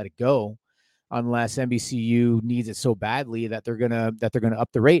just going to let it go unless NBCU needs it so badly that they're going to up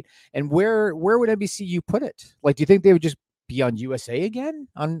the rate. And where would NBCU put it? Like, do you think they would just be on USA again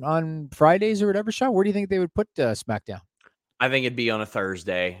on Fridays or whatever, Sean? Where do you think they would put SmackDown? I think it'd be on a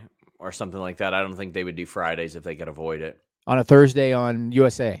Thursday or something like that. I don't think they would do Fridays if they could avoid it. On a Thursday on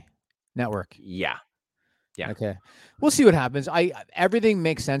USA Network. Yeah. Okay. We'll see what happens. Everything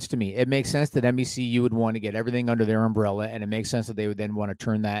makes sense to me. It makes sense that NBCU would want to get everything under their umbrella, and it makes sense that they would then want to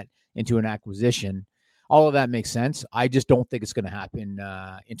turn that into an acquisition. All of that makes sense. I just don't think it's going to happen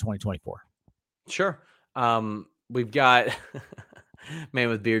in 2024. Sure. We've got Man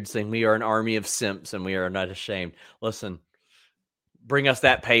with Beard saying, we are an army of simps and we are not ashamed. Listen, bring us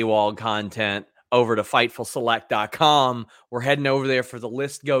that paywall content over to FightfulSelect.com. We're heading over there for The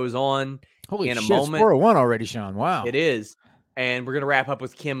List Goes On. Holy in a shit, moment. It's 401 already, Sean. Wow. It is. And we're going to wrap up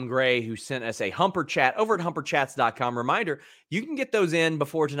with Kim Gray, who sent us a Humper Chat over at humperchats.com. Reminder, you can get those in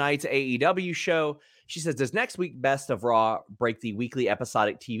before tonight's AEW show. She says, does next week Best of Raw break the weekly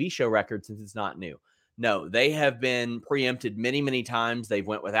episodic TV show record since it's not new? No, they have been preempted many, many times. They've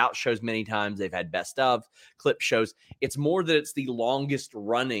went without shows many times. They've had best of clip shows. It's more that it's the longest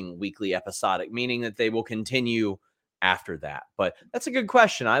running weekly episodic, meaning that they will continue after that. But that's a good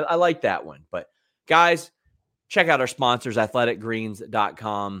question. I like that one. But guys, check out our sponsors,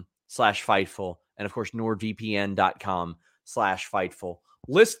 athleticgreens.com/Fightful. And of course, nordvpn.com/Fightful.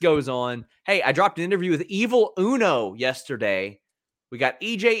 List goes on. Hey, I dropped an interview with Evil Uno yesterday. We got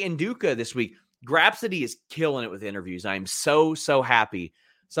EJ Nduka this week. Grapsody is killing it with interviews. I'm so happy.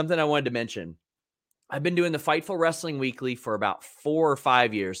 Something I wanted to mention. I've been doing the Fightful Wrestling Weekly for about 4 or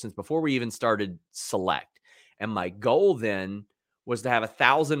 5 years, since before we even started Select. And my goal then was to have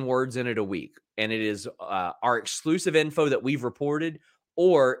 1,000 words in it a week. And it is our exclusive info that we've reported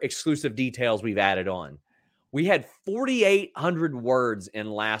or exclusive details we've added on. We had 4,800 words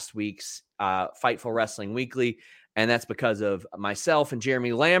in last week's Fightful Wrestling Weekly. And that's because of myself and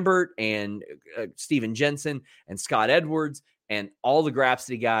Jeremy Lambert and Steven Jensen and Scott Edwards and all the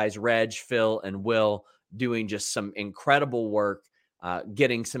Grapsody guys, Reg, Phil, and Will, doing just some incredible work,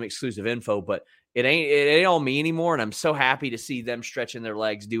 getting some exclusive info. But it ain't all me anymore, and I'm so happy to see them stretching their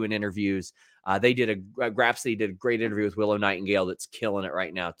legs, doing interviews. Grapsody did a great interview with Willow Nightingale that's killing it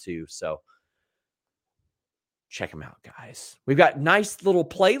right now too. So check them out, guys. We've got nice little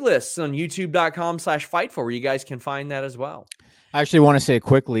playlists on youtube.com/Fightful where you guys can find that as well. I actually want to say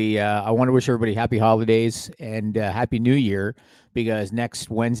quickly, I want to wish everybody happy holidays and happy New Year, because next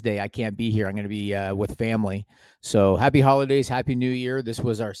Wednesday I can't be here. I'm going to be with family. So happy holidays, happy New Year. This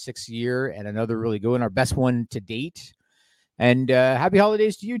was our 6th year and another really good one, our best one to date. And happy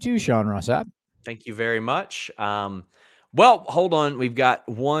holidays to you too, Sean Rossap. Thank you very much. Well, hold on. We've got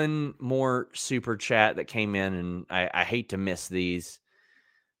one more super chat that came in, and I hate to miss these.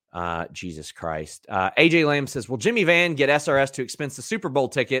 Jesus Christ. AJ Lamb says, will Jimmy Van get SRS to expense the Super Bowl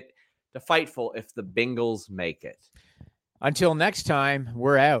ticket to Fightful if the Bengals make it? Until next time,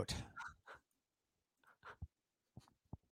 we're out.